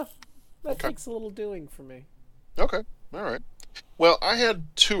 that takes a little doing for me. Okay. All right. Well, I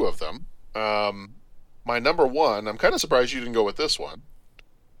had 2 of them. My number 1, I'm kind of surprised you didn't go with this one,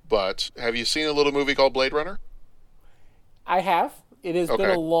 but have you seen a little movie called Blade Runner? I have. It has been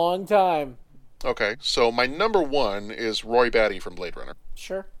a long time. Okay, so my number 1 is Roy Batty from Blade Runner.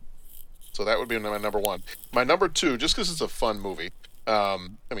 Sure. So that would be my number 1. My number 2, just because it's a fun movie,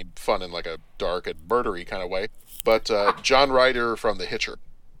 fun in like a dark and murdery kind of way, but John Ryder from The Hitcher.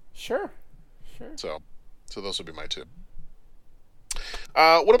 Sure. So those would be my 2.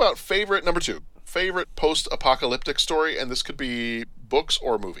 What about number 2, favorite post-apocalyptic story, and this could be books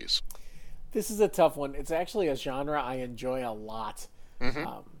or movies? This is a tough one. It's actually a genre I enjoy a lot.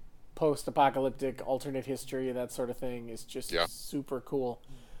 Post-apocalyptic, alternate history, that sort of thing is just super cool.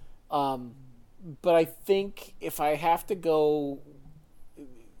 But I think if I have to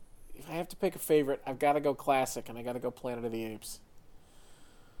pick a favorite, I've got to go classic, and I got to go Planet of the Apes.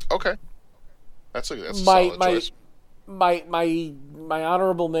 Okay, that's a solid choice. My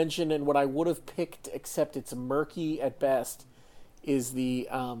honorable mention, and what I would have picked, except it's murky at best, is the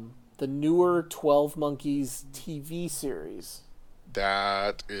newer 12 Monkeys TV series.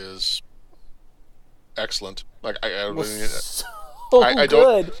 That is excellent. Like I good.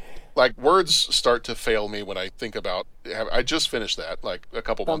 Don't like, words start to fail me when I think about. I just finished that like a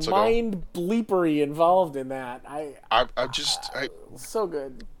couple months ago. The mind bleepery involved in that. So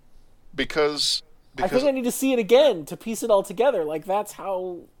good. Because I think I need to see it again to piece it all together. Like, that's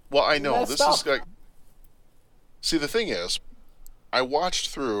how. Well, I know this up. is like. See, the thing is, I watched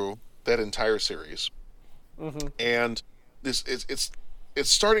through that entire series, and it's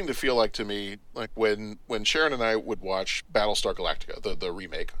starting to feel like to me like when Sharon and I would watch Battlestar Galactica, the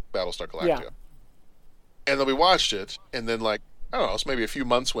remake Battlestar Galactica, and then we watched it, and then like I don't know, so maybe a few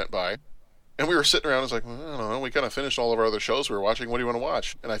months went by, and we were sitting around. It's like, well, I don't know, we kind of finished all of our other shows we were watching. What do you want to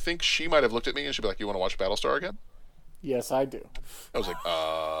watch? And I think she might have looked at me and she'd be like, "You want to watch Battlestar again?" Yes, I do. I was like,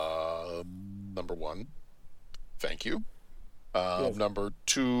 number 1, thank you. Yes. Number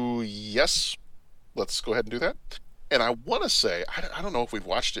 2, yes. Let's go ahead and do that. And I want to say, I don't know if we've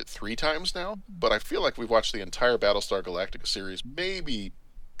watched it 3 times now, but I feel like we've watched the entire Battlestar Galactica series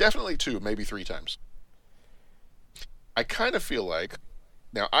definitely 2, maybe 3 times. I kind of feel like,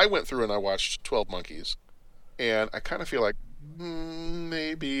 now I went through and I watched 12 Monkeys, and I kind of feel like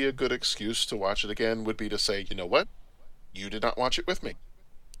maybe a good excuse to watch it again would be to say, you know what? You did not watch it with me.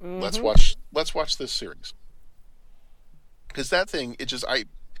 Let's watch this series. Because that thing, it just,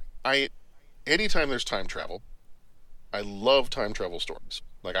 anytime there's time travel, I love time travel stories.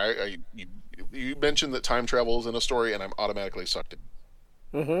 Like you mentioned that time travel is in a story, and I'm automatically sucked in.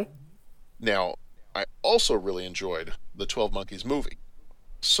 Mm-hmm. Now, I also really enjoyed the 12 Monkeys movie.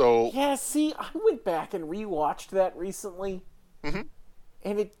 So yeah, see, I went back and rewatched that recently, mm-hmm.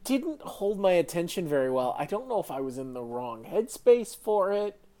 and it didn't hold my attention very well. I don't know if I was in the wrong headspace for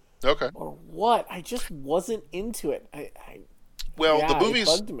it, okay, or what. I just wasn't into it. The movie's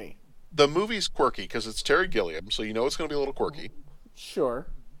it bugged me. The movie's quirky because it's Terry Gilliam, so you know it's going to be a little quirky. Sure.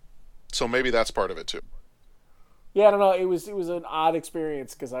 So maybe that's part of it too. Yeah, I don't know. It was an odd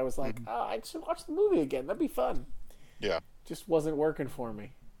experience because I was like, I should watch the movie again. That'd be fun. Yeah. Just wasn't working for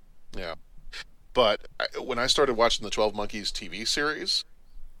me. Yeah. But when I started watching the 12 Monkeys TV series,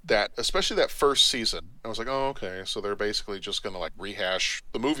 especially that first season, I was like, oh, okay, so they're basically just going to like rehash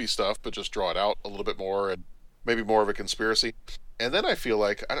the movie stuff, but just draw it out a little bit more and maybe more of a conspiracy. And then I feel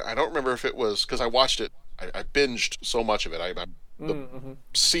like, I don't remember if it was, because I watched it, I binged so much of it, the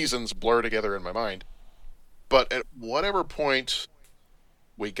seasons blur together in my mind. But at whatever point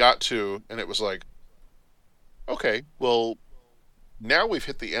we got to, and it was like, okay, well, now we've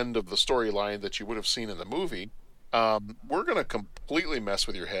hit the end of the storyline that you would have seen in the movie. We're going to completely mess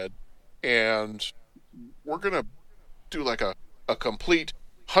with your head, and we're going to do like a complete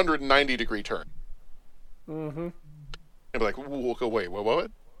 190-degree turn. Mm-hmm. And be like, wait,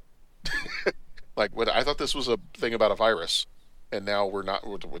 what? Like, I thought this was a thing about a virus, and now we're not.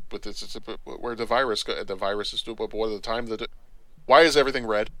 With this, where the virus is doing. What the time that? Why is everything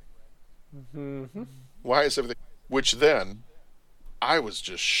red? Mm-hmm. Why is everything? Which then, I was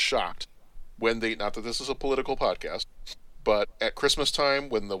just shocked when not that this is a political podcast, but at Christmas time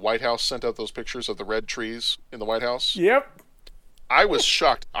when the White House sent out those pictures of the red trees in the White House. Yep. I was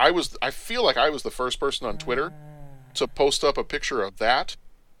shocked. I feel like I was the first person on Twitter to post up a picture of that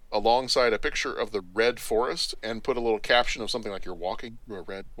alongside a picture of the red forest and put a little caption of something like, "You're walking through a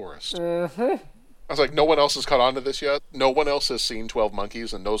red forest." Mm-hmm. I was like, no one else has caught on to this yet? No one else has seen 12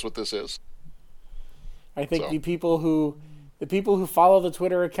 Monkeys and knows what this is? I think the people who follow the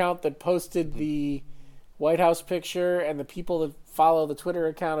Twitter account that posted the White House picture and the people that follow the Twitter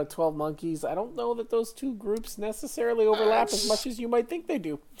account of 12 Monkeys, I don't know that those two groups necessarily overlap as much as you might think they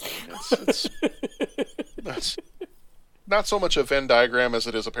do. It's not so much a Venn diagram as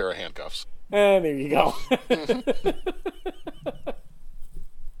it is a pair of handcuffs. There you go.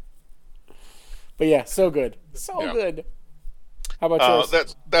 But yeah, so good. Good. How about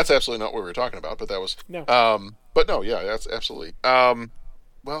yours? That's absolutely not what we were talking about, but that was... No. But no, yeah, that's absolutely...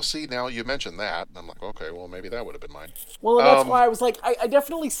 well, see, now you mentioned that, and I'm like, okay, well, maybe that would have been mine. Well, and that's why I was like, I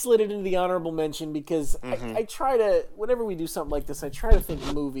definitely slid it into the honorable mention because I try to, whenever we do something like this, I try to think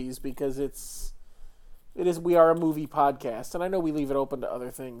movies because we are a movie podcast, and I know we leave it open to other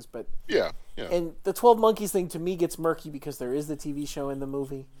things, but... Yeah. And the 12 Monkeys thing, to me, gets murky because there is the TV show in the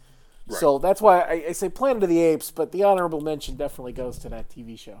movie. Right. So that's why I say Planet of the Apes, but the honorable mention definitely goes to that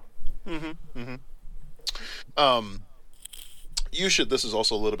TV show. You should. This is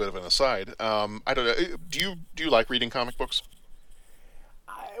also a little bit of an aside. I don't know. Do you like reading comic books?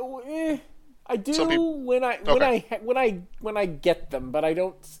 I do when I get them, but I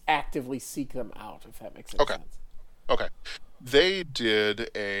don't actively seek them out. If that makes sense. Okay. They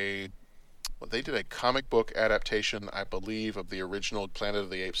did a comic book adaptation, I believe, of the original Planet of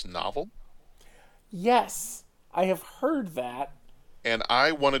the Apes novel. Yes, I have heard that. And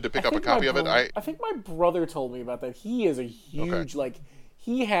I wanted to pick up a copy of it. I think my brother told me about that. He is a huge,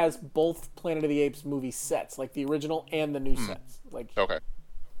 he has both Planet of the Apes movie sets, like the original and the new sets.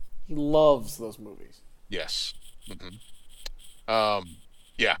 He loves those movies. Yes.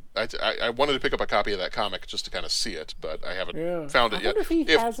 Yeah, I wanted to pick up a copy of that comic just to kind of see it, but I haven't found it yet. I wonder if he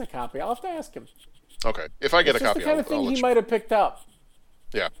has a copy. I'll have to ask him. Okay, if I get a copy, it's the kind of thing he might have picked up.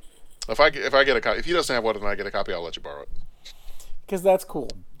 Yeah, if I get a copy, if he doesn't have one and I get a copy, I'll let you borrow it. Because that's cool.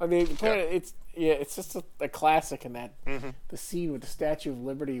 I mean, it's just a classic in that the scene with the Statue of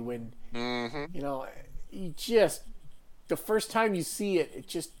Liberty when you just the first time you see it, it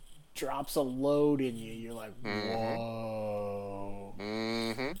just drops a load in you. You're like, whoa.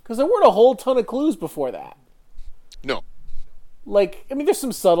 Because there weren't a whole ton of clues before that. No. Like, I mean, there's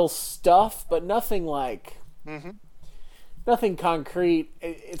some subtle stuff, but nothing like... Nothing concrete.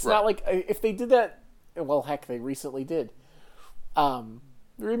 It's not like... If they did that... Well, heck, they recently did.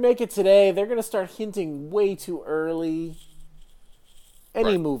 Remake it today, they're going to start hinting way too early.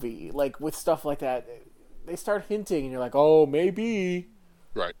 Any movie, like, with stuff like that, they start hinting, and you're like, oh, maybe...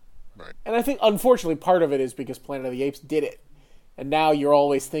 Right. And I think, unfortunately, part of it is because Planet of the Apes did it. And now you're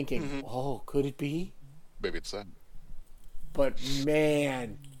always thinking, oh, could it be? Maybe it's that. But,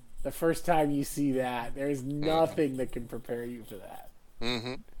 man, the first time you see that, there's nothing that can prepare you for that.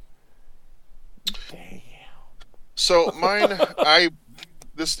 So mine,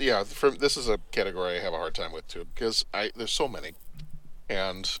 this is a category I have a hard time with too, because there's so many,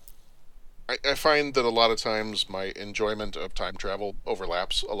 and I find that a lot of times my enjoyment of time travel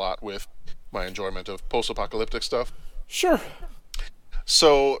overlaps a lot with my enjoyment of post-apocalyptic stuff. Sure.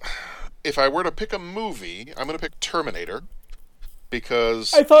 So, if I were to pick a movie, I'm going to pick Terminator,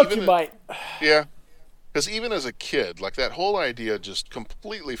 because I thought you might. Yeah. Because even as a kid, like, that whole idea just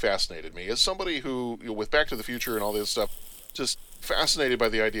completely fascinated me. As somebody who, with Back to the Future and all this stuff, just fascinated by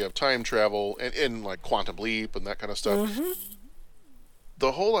the idea of time travel and like, Quantum Leap and that kind of stuff. Mm-hmm.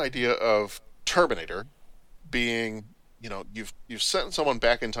 The whole idea of Terminator being, you've sent someone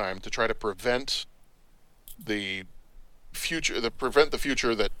back in time to try to prevent the future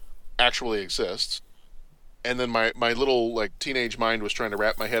that actually exists. And then my little, like, teenage mind was trying to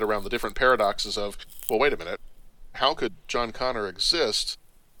wrap my head around the different paradoxes of, well, wait a minute, how could John Connor exist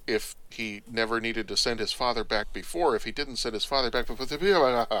if he never needed to send his father back before, if he didn't send his father back before?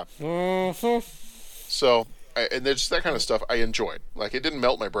 Mm-hmm. So, and there's that kind of stuff I enjoyed. Like, it didn't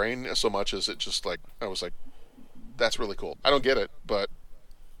melt my brain so much as it just, like, I was like, that's really cool. I don't get it, but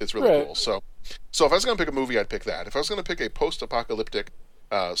it's really cool. So if I was going to pick a movie, I'd pick that. If I was going to pick a post-apocalyptic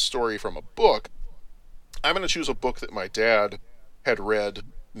story from a book, I'm going to choose a book that my dad had read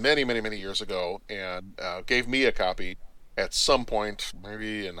many, many, many years ago and gave me a copy at some point,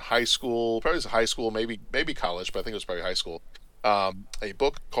 maybe in high school, probably high school, maybe college, but I think it was probably high school. A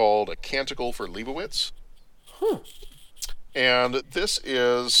book called A Canticle for Leibowitz. And this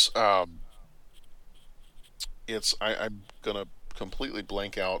is, I'm going to completely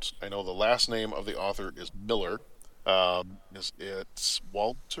blank out. I know the last name of the author is Miller. It's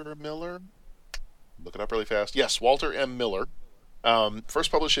Walter Miller? Look it up really fast. Yes, Walter M. Miller.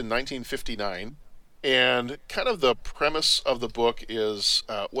 First published in 1959. And kind of the premise of the book is,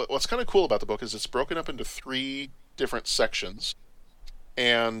 what's kind of cool about the book is it's broken up into 3 different sections.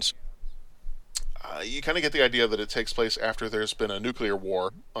 And you kind of get the idea that it takes place after there's been a nuclear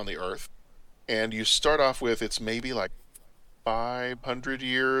war on the Earth. And you start off with, it's maybe like 500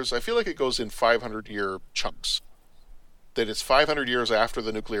 years. I feel like it goes in 500-year chunks. That it's 500 years after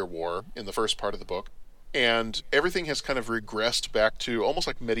the nuclear war in the first part of the book, and everything has kind of regressed back to almost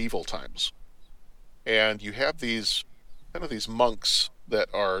like medieval times. And you have these monks that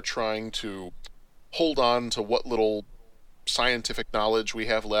are trying to hold on to what little scientific knowledge we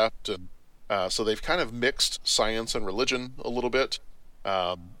have left, and so they've kind of mixed science and religion a little bit,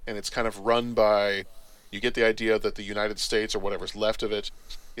 and it's kind of run by, you get the idea that the United States, or whatever's left of it,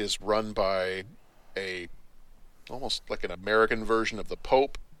 is run by almost like an American version of the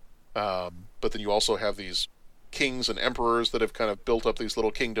Pope, but then you also have these kings and emperors that have kind of built up these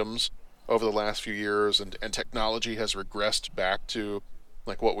little kingdoms over the last few years, and technology has regressed back to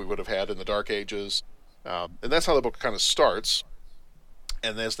like what we would have had in the Dark Ages, and that's how the book kind of starts.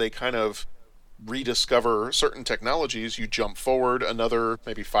 And as they kind of rediscover certain technologies, you jump forward another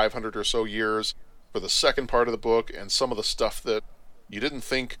maybe 500 or so years for the second part of the book, and some of the stuff that you didn't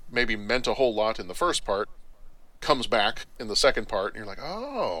think maybe meant a whole lot in the first part comes back in the second part, and you're like,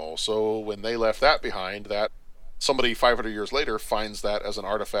 oh, so when they left that behind, that somebody 500 years later finds that as an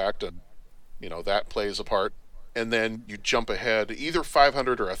artifact, and that plays a part. And then you jump ahead either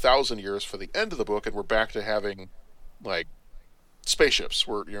 500 or 1,000 years for the end of the book, and we're back to having like spaceships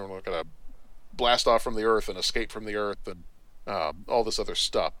where we're going to blast off from the Earth and escape from the Earth and all this other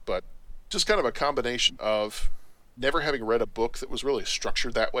stuff. But just kind of a combination of never having read a book that was really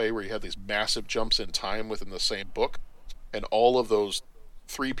structured that way, where you had these massive jumps in time within the same book, and all of those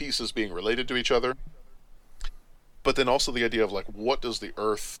 3 pieces being related to each other. But then also the idea of, like, what does the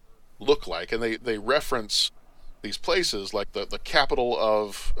Earth look like? And they reference these places, like the capital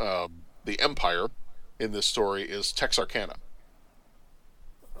of the Empire in this story is Texarkana.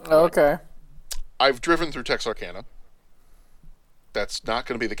 Okay. I've driven through Texarkana. That's not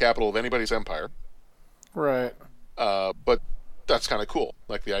going to be the capital of anybody's empire. Right. But that's kind of cool.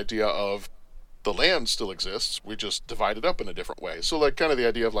 Like, the idea of the land still exists, we just divide it up in a different way. So, like, kind of the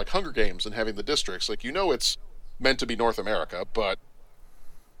idea of, like, Hunger Games and having the districts. Like, it's meant to be North America, but,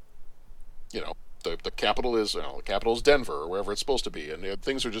 the capital is Denver, or wherever it's supposed to be, and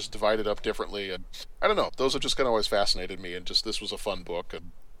things are just divided up differently. And I don't know, those have just kind of always fascinated me, and just, this was a fun book.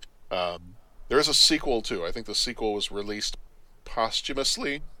 And there is a sequel, too. I think the sequel was released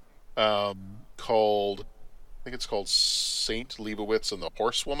posthumously, called Saint Leibowitz and the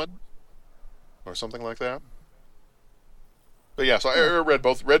Horsewoman, or something like that. But yeah, so I read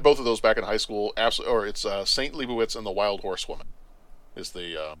both of those back in high school. Or it's Saint Leibowitz and the Wild Horsewoman is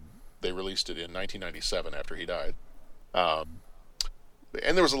the they released it in 1997 after he died.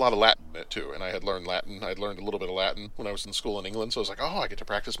 and there was a lot of Latin in it too, and I had learned Latin. I'd learned a little bit of Latin when I was in school in England, so I was like, oh, I get to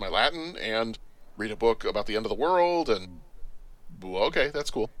practice my Latin and read a book about the end of the world, and well, okay,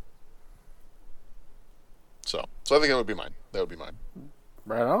 that's cool. So I think that would be mine. That would be mine.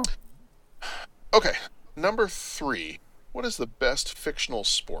 Right on. Okay, number 3. What is the best fictional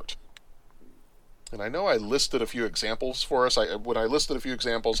sport? And I know I listed a few examples for us. When I listed a few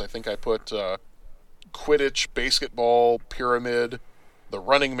examples, I think I put Quidditch, basketball, pyramid, the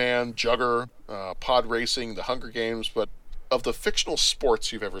Running Man, Jugger, pod racing, the Hunger Games. But of the fictional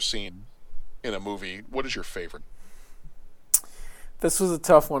sports you've ever seen in a movie, what is your favorite? This was a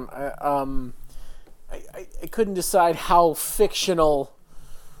tough one. I couldn't decide how fictional,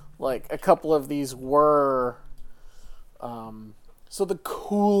 like, a couple of these were. So the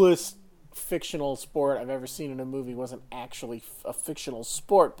coolest fictional sport I've ever seen in a movie wasn't actually a fictional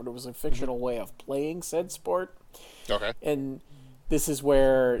sport, but it was a fictional way of playing said sport. Okay. And this is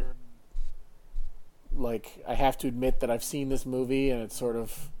where, like, I have to admit that I've seen this movie, and it sort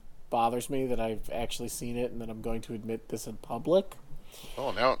of bothers me that I've actually seen it, and that I'm going to admit this in public.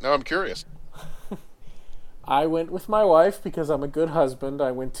 Oh, now I'm curious. I went with my wife because I'm a good husband.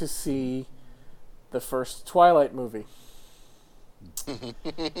 I went to see the first Twilight movie.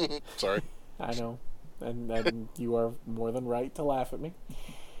 Sorry. I know. And you are more than right to laugh at me.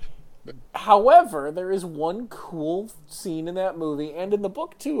 However, there is one cool scene in that movie, and in the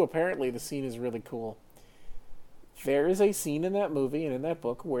book too, apparently the scene is really cool. There is a scene in that movie and in that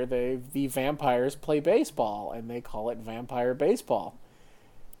book where the vampires play baseball, and they call it vampire baseball.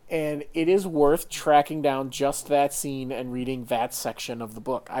 And it is worth tracking down just that scene and reading that section of the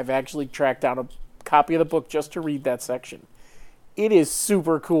book. I've actually tracked down a copy of the book just to read that section. It is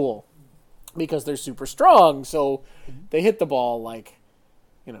super cool because they're super strong, so they hit the ball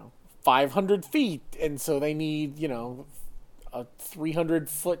 500 feet, and so they need, a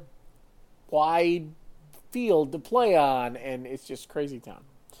 300-foot wide field to play on, and it's just crazy town.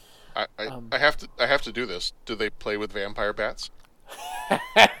 I have to do this. Do they play with vampire bats?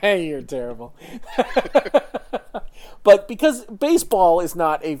 You're terrible. But because baseball is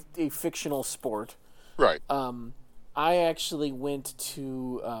not a fictional sport, right? I actually went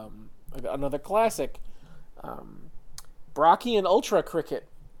to another classic, Brocchian Ultra Cricket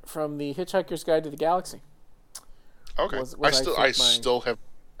from the Hitchhiker's Guide to the Galaxy. Okay, I still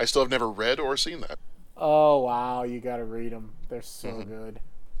have never read or seen that. Oh wow, you got to read them. They're so good.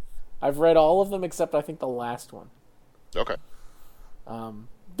 I've read all of them except I think the last one. Okay.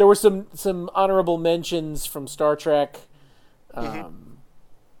 There were some honorable mentions from Star Trek,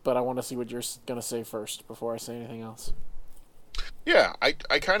 but I want to see what you're going to say first before I say anything else. Yeah, I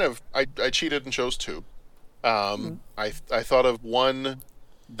cheated and chose 2. I thought of one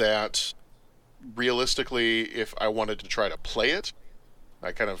that realistically, if I wanted to try to play it,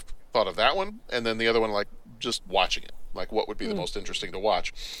 I kind of thought of that one, and then the other one, like, just watching it. Like, what would be the most interesting to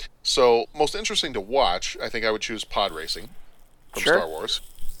watch? So, most interesting to watch, I think I would choose pod racing from Star Wars.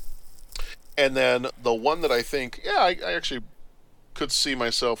 And then the one that I think, I actually could see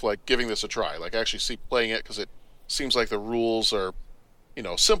myself, like, giving this a try. Like, I actually see playing it because it seems like the rules are,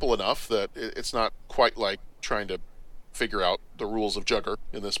 simple enough that it's not quite like trying to figure out the rules of Jugger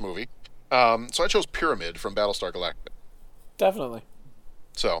in this movie. So I chose Pyramid from Battlestar Galactica. Definitely.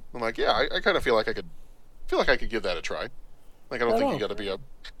 So I'm like, I kind of feel like I could give that a try. Like, I don't think you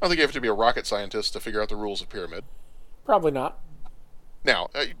have to be a rocket scientist to figure out the rules of Pyramid. Probably not. Now,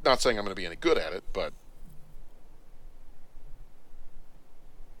 not saying I'm going to be any good at it, but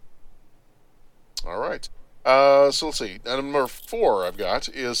all right. So let's see. Number 4 I've got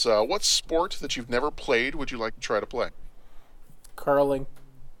is what sport that you've never played would you like to try to play? Curling.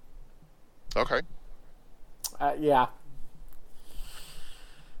 Okay. Yeah.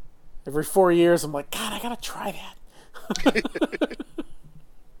 Every 4 years, I'm like, God, I gotta try that.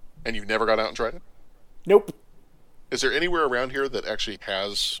 And you've never got out and tried it? Nope. Is there anywhere around here that actually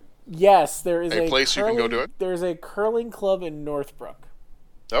has? Yes, there is a place you can go do it. There's a curling club in Northbrook.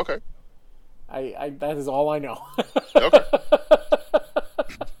 Okay. I that is all I know. Okay.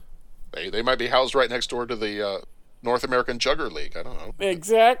 They might be housed right next door to the North American Jugger League. I don't know.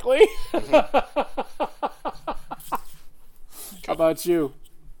 Exactly. How about you?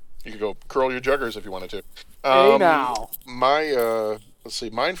 You could go curl your juggers if you wanted to. Hey now. Let's see.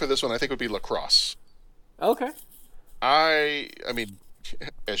 Mine for this one I think would be lacrosse. Okay. I mean,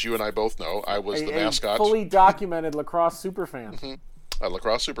 as you and I both know, I was the mascot. A fully documented lacrosse superfan. A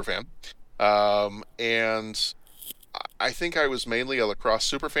lacrosse superfan. And I think I was mainly a lacrosse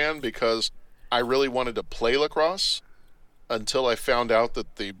superfan because I really wanted to play lacrosse until I found out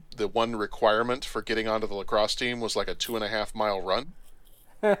that the one requirement for getting onto the lacrosse team was like a 2.5 mile run.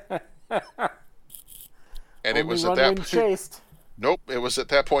 And it was at that point. Nope, it was at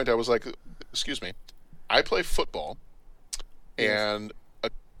that point I was like, excuse me, I play football and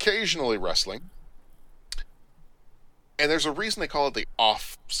occasionally wrestling. And there's a reason they call it the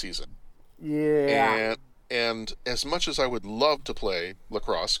off season. Yeah. And as much as I would love to play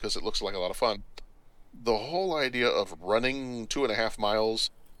lacrosse, because it looks like a lot of fun, the whole idea of running 2.5 miles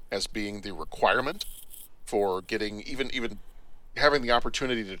as being the requirement for getting even having the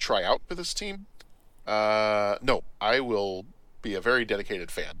opportunity to try out for this team, no, I will be a very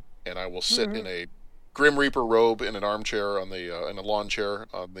dedicated fan, and I will sit in a Grim Reaper robe in an armchair in a lawn chair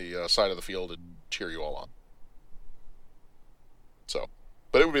on the side of the field and cheer you all on. So,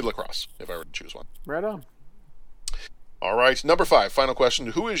 but it would be lacrosse if I were to choose one. Right on. All right, number 5, final question.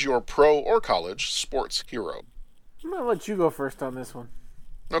 Who is your pro or college sports hero? I'm going to let you go first on this one.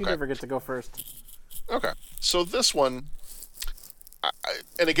 You never get to go first. Okay, so this one,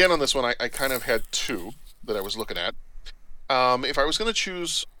 and again on this one, I kind of had 2 that I was looking at. If I was going to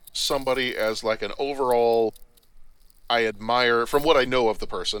choose somebody as like an overall, I admire, from what I know of the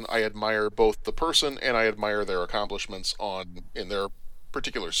person, I admire both the person and I admire their accomplishments in their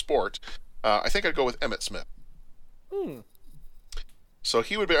particular sport, I think I'd go with Emmitt Smith. So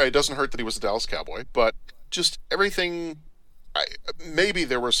he would be, it doesn't hurt that he was a Dallas Cowboy, but just everything, maybe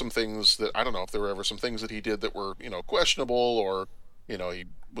there were some things that, I don't know if there were ever some things that he did that were, questionable, or, he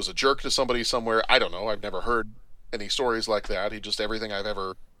was a jerk to somebody somewhere. I don't know. I've never heard any stories like that. Everything I've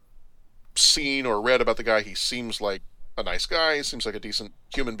ever seen or read about the guy, he seems like a nice guy. He seems like a decent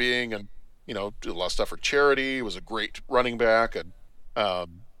human being, and, did a lot of stuff for charity. He was a great running back, and,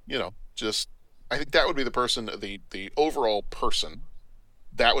 I think that would be the person, the overall person,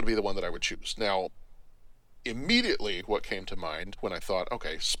 that would be the one that I would choose. Now, immediately what came to mind when I thought,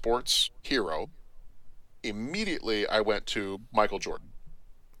 okay, sports hero, immediately I went to Michael Jordan.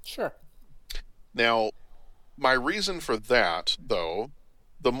 Sure. Now, my reason for that, though,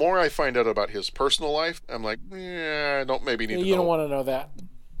 the more I find out about his personal life, I'm like, I don't maybe need to know. You don't want to know that.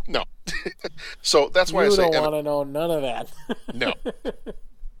 No. So that's why I say you don't want to know none of that. No.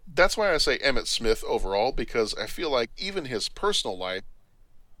 That's why I say Emmitt Smith overall, because I feel like even his personal life,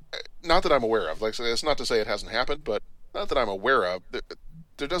 not that I'm aware of, like it's not to say it hasn't happened, but not that I'm aware of,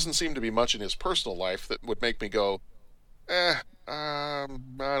 there doesn't seem to be much in his personal life that would make me go, I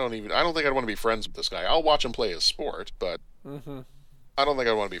don't think I'd want to be friends with this guy. I'll watch him play his sport, but I don't think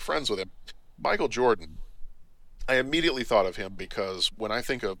I'd want to be friends with him. Michael Jordan, I immediately thought of him because when I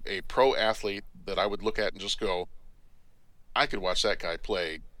think of a pro athlete that I would look at and just go, I could watch that guy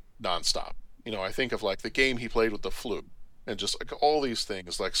play nonstop. I think of like the game he played with the flu, and just like all these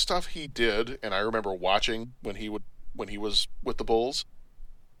things, like stuff he did, and I remember watching when he was with the Bulls.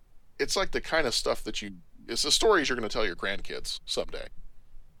 It's like the kind of stuff that it's the stories you're going to tell your grandkids someday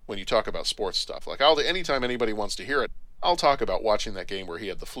when you talk about sports stuff. Like anytime anybody wants to hear it, I'll talk about watching that game where he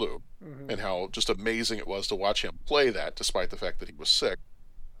had the flu and how just amazing it was to watch him play that despite the fact that he was sick,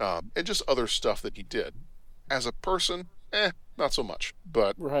 and just other stuff that he did. As a person, not so much,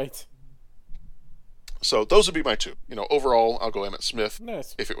 but right. So those would be my 2. Overall, I'll go Emmitt Smith.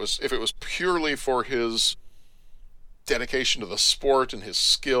 Nice. If it was purely for his dedication to the sport and his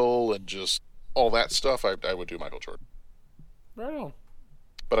skill and just all that stuff, I would do Michael Jordan. Right on.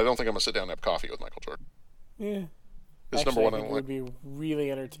 But I don't think I'm gonna sit down and have coffee with Michael Jordan. Yeah. His Actually, number one. I think it would be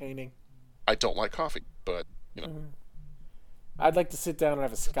really entertaining. I don't like coffee, but I'd like to sit down and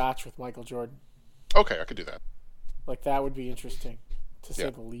have a scotch with Michael Jordan. Okay, I could do that. Like, that would be interesting, to say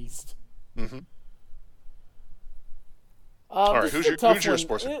the least. All right, who's your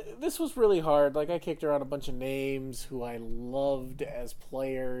sports? This was really hard. Like, I kicked around a bunch of names who I loved as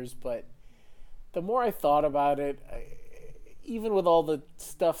players, but the more I thought about it, even with all the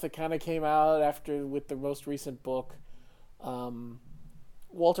stuff that kind of came out after with the most recent book,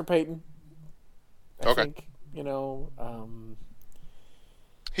 Walter Payton, I think,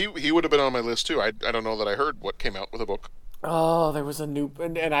 He would have been on my list too. I don't know that I heard what came out with a book. Oh, there was a new,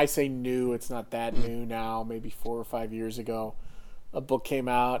 and I say new, it's not that new now, maybe 4 or 5 years ago, a book came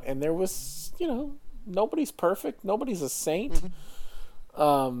out, and there was, nobody's perfect, nobody's a saint.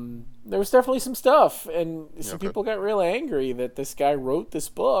 There was definitely some stuff, and some people got real angry that this guy wrote this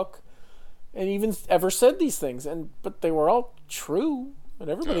book, and even ever said these things, but they were all true, and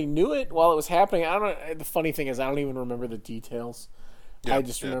everybody knew it while it was happening. The funny thing is, I don't even remember the details. I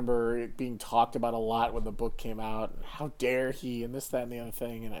just remember it being talked about a lot when the book came out. And how dare he, and this, that, and the other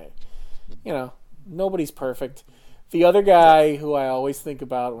thing. And nobody's perfect. The other guy who I always think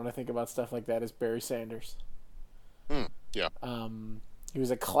about when I think about stuff like that is Barry Sanders. Yeah. He was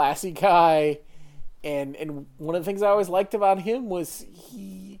a classy guy. And one of the things I always liked about him was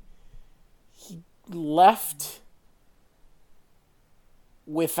he left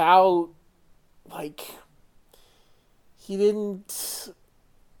without, like, he didn't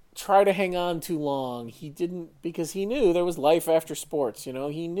try to hang on too long. He didn't, because he knew there was life after sports, you know.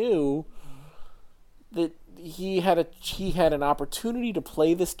 He knew that he had an opportunity to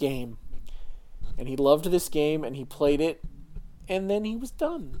play this game, and he loved this game, and he played it, and then he was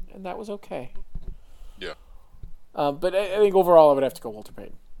done, and that was okay. Yeah. But I think overall I would have to go Walter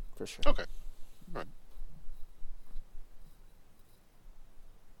Payton, for sure. Okay.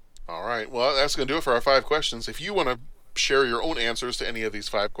 All right. Well, that's going to do it for our 5 questions. If you want to share your own answers to any of these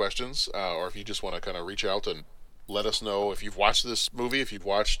 5 questions, or if you just want to kind of reach out and let us know if you've watched this movie, if you've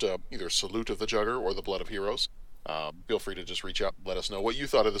watched either Salute of the Jugger or The Blood of Heroes, feel free to just reach out and let us know what you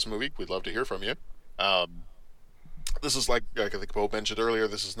thought of this movie. We'd love to hear from you. This is like I think Bo mentioned earlier,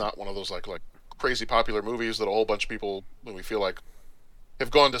 this is not one of those like crazy popular movies that a whole bunch of people, when we feel like, have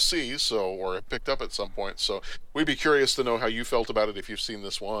gone to see, or have picked up at some point. So we'd be curious to know how you felt about it if you've seen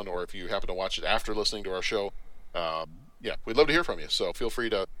this one, or if you happen to watch it after listening to our show. Yeah, we'd love to hear from you. So feel free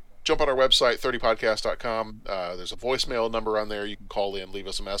to jump on our website, 30podcast.com. There's a voicemail number on there. You can call in, leave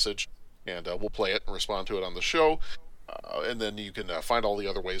us a message, and we'll play it and respond to it on the show. And then you can find all the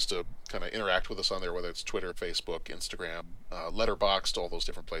other ways to kind of interact with us on there, whether it's Twitter, Facebook, Instagram, Letterboxd, all those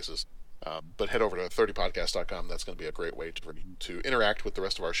different places. But head over to 30podcast.com. That's going to be a great way to interact with the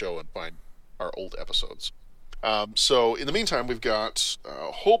rest of our show and find our old episodes. So in the meantime, we've got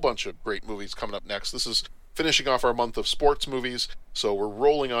a whole bunch of great movies coming up next. This is finishing off our month of sports movies, so we're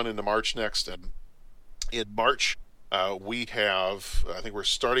rolling on into March next. And in March, we have, I think we're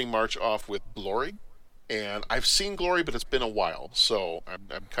starting March off with Glory. And I've seen Glory, but it's been a while, so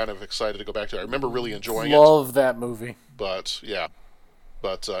I'm kind of excited to go back to it. I remember really enjoying it. Love that movie. But, yeah.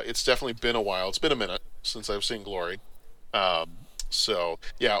 But it's definitely been a while. It's been a minute since I've seen Glory. So,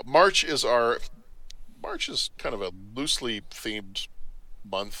 yeah, March is kind of a loosely themed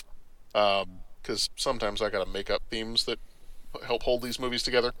month, because sometimes I got to make up themes that help hold these movies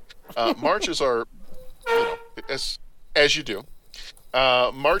together. March is our, as you do.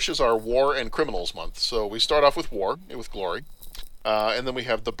 March is our War and Criminals month. So we start off with War, with Glory. And then we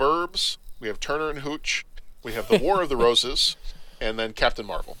have The Burbs, we have Turner and Hooch, we have The War of the Roses, and then Captain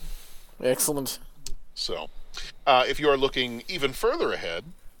Marvel. Excellent. So, if you are looking even further ahead,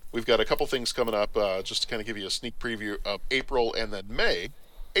 we've got a couple things coming up, just to kind of give you a sneak preview of April and then May.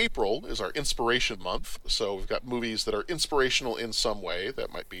 April is our inspiration month, so we've got movies that are inspirational in some way.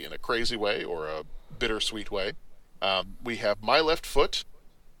 That might be in a crazy way or a bittersweet way. We have My Left Foot,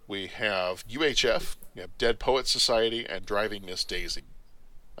 we have UHF, we have Dead Poets Society, and Driving Miss Daisy.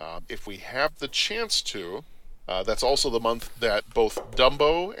 If we have the chance to, that's also the month that both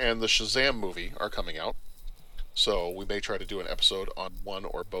Dumbo and the Shazam movie are coming out. So we may try to do an episode on one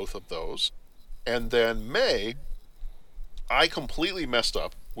or both of those. And then May, I completely messed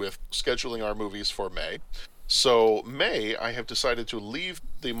up with scheduling our movies for May. So May, I have decided to leave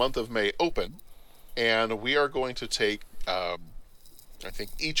the month of May open, and we are going to take, I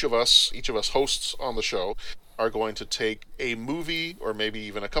think each of us hosts on the show are going to take a movie, or maybe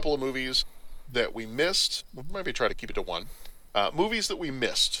even a couple of movies that we missed. We'll maybe try to keep it to one. Movies that we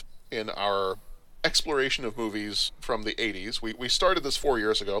missed in our exploration of movies from the 80s. We started this 4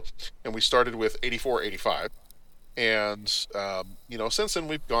 years ago, and we started with 84, 85. And, since then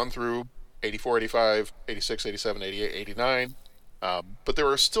we've gone through 84, 85, 86, 87, 88, 89. But there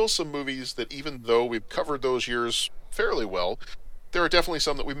are still some movies that, even though we've covered those years fairly well, there are definitely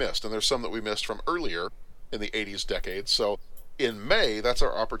some that we missed, and there's some that we missed from earlier in the 80s decade. So in May, that's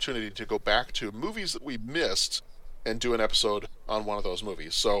our opportunity to go back to movies that we missed and do an episode on one of those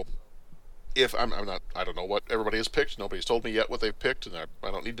movies. So if I don't know what everybody has picked. Nobody's told me yet what they've picked, and I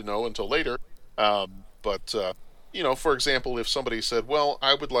don't need to know until later. But for example, if somebody said, well,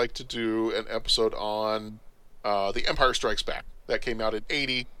 I would like to do an episode on The Empire Strikes Back. That came out in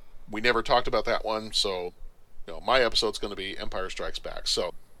 80. We never talked about that one, so my episode's going to be Empire Strikes Back.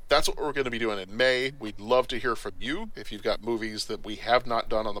 So that's what we're going to be doing in May. We'd love to hear from you. If you've got movies that we have not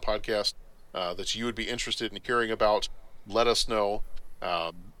done on the podcast that you would be interested in hearing about, let us know,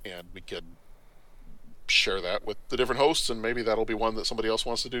 and we can share that with the different hosts, and maybe that'll be one that somebody else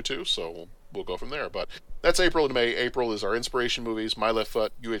wants to do too, so we'll go from there. But that's April and May. April is our inspiration movies: My Left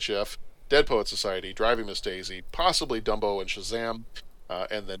Foot, UHF, Dead Poets Society, Driving Miss Daisy, possibly Dumbo and Shazam,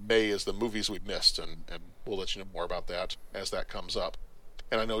 and then May is the movies we missed, and we'll let you know more about that as that comes up.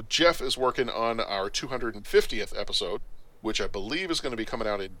 And I know Jeff is working on our 250th episode, which I believe is going to be coming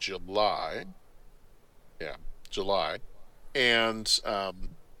out in July. Yeah, July. And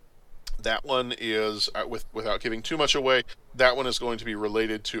That one is, without giving too much away, that one is going to be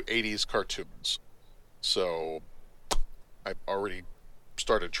related to 80s cartoons. So I've already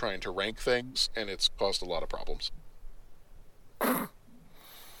started trying to rank things, and it's caused a lot of problems.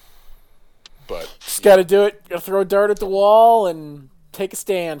 But just got to do it. Got to throw a dart at the wall and take a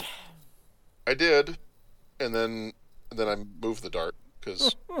stand. I did, and then I moved the dart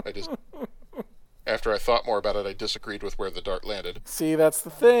because I just, after I thought more about it, I disagreed with where the dart landed. See, that's the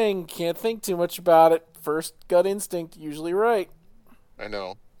thing. Can't think too much about it. First gut instinct, usually right. I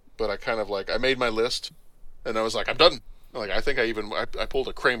know, but I kind of I made my list, and I was like, I'm done. I think I pulled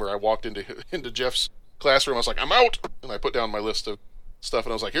a Kramer. I walked into Jeff's classroom. I was like, I'm out, and I put down my list of stuff,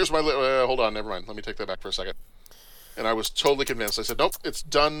 and I was like, here's my list. Hold on, never mind. Let me take that back for a second. And I was totally convinced. I said, nope, it's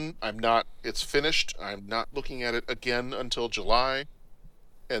done. It's finished. I'm not looking at it again until July.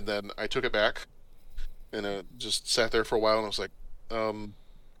 And then I took it back, and I just sat there for a while, and I was like,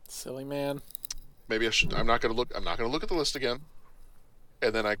 silly man. Maybe I should. I'm not going to look at the list again.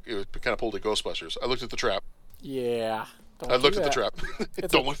 And then it kind of pulled at Ghostbusters. I looked at the trap. Yeah. I looked at the trap.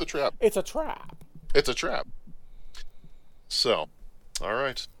 Don't look at the trap. It's a trap. It's a trap. So, all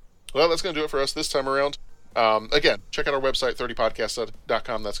right. Well, that's going to do it for us this time around. Again, check out our website,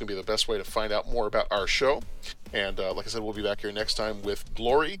 30podcast.com. That's going to be the best way to find out more about our show. And like I said, we'll be back here next time with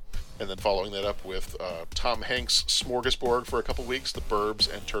Glory, and then following that up with Tom Hanks' Smorgasbord for a couple weeks, The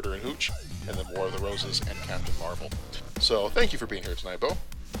Burbs and Turner and Hooch, and then War of the Roses and Captain Marvel. So thank you for being here tonight, Bo.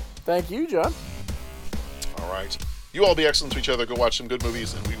 Thank you, John. All right. You all be excellent to each other. Go watch some good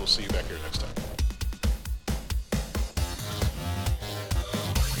movies, and we will see you back here next time.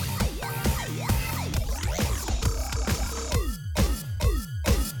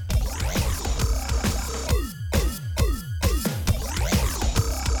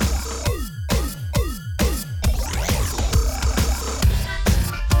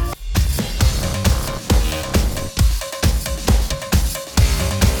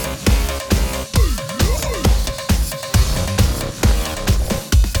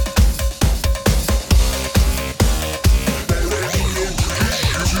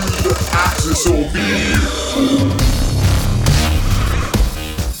 So be it.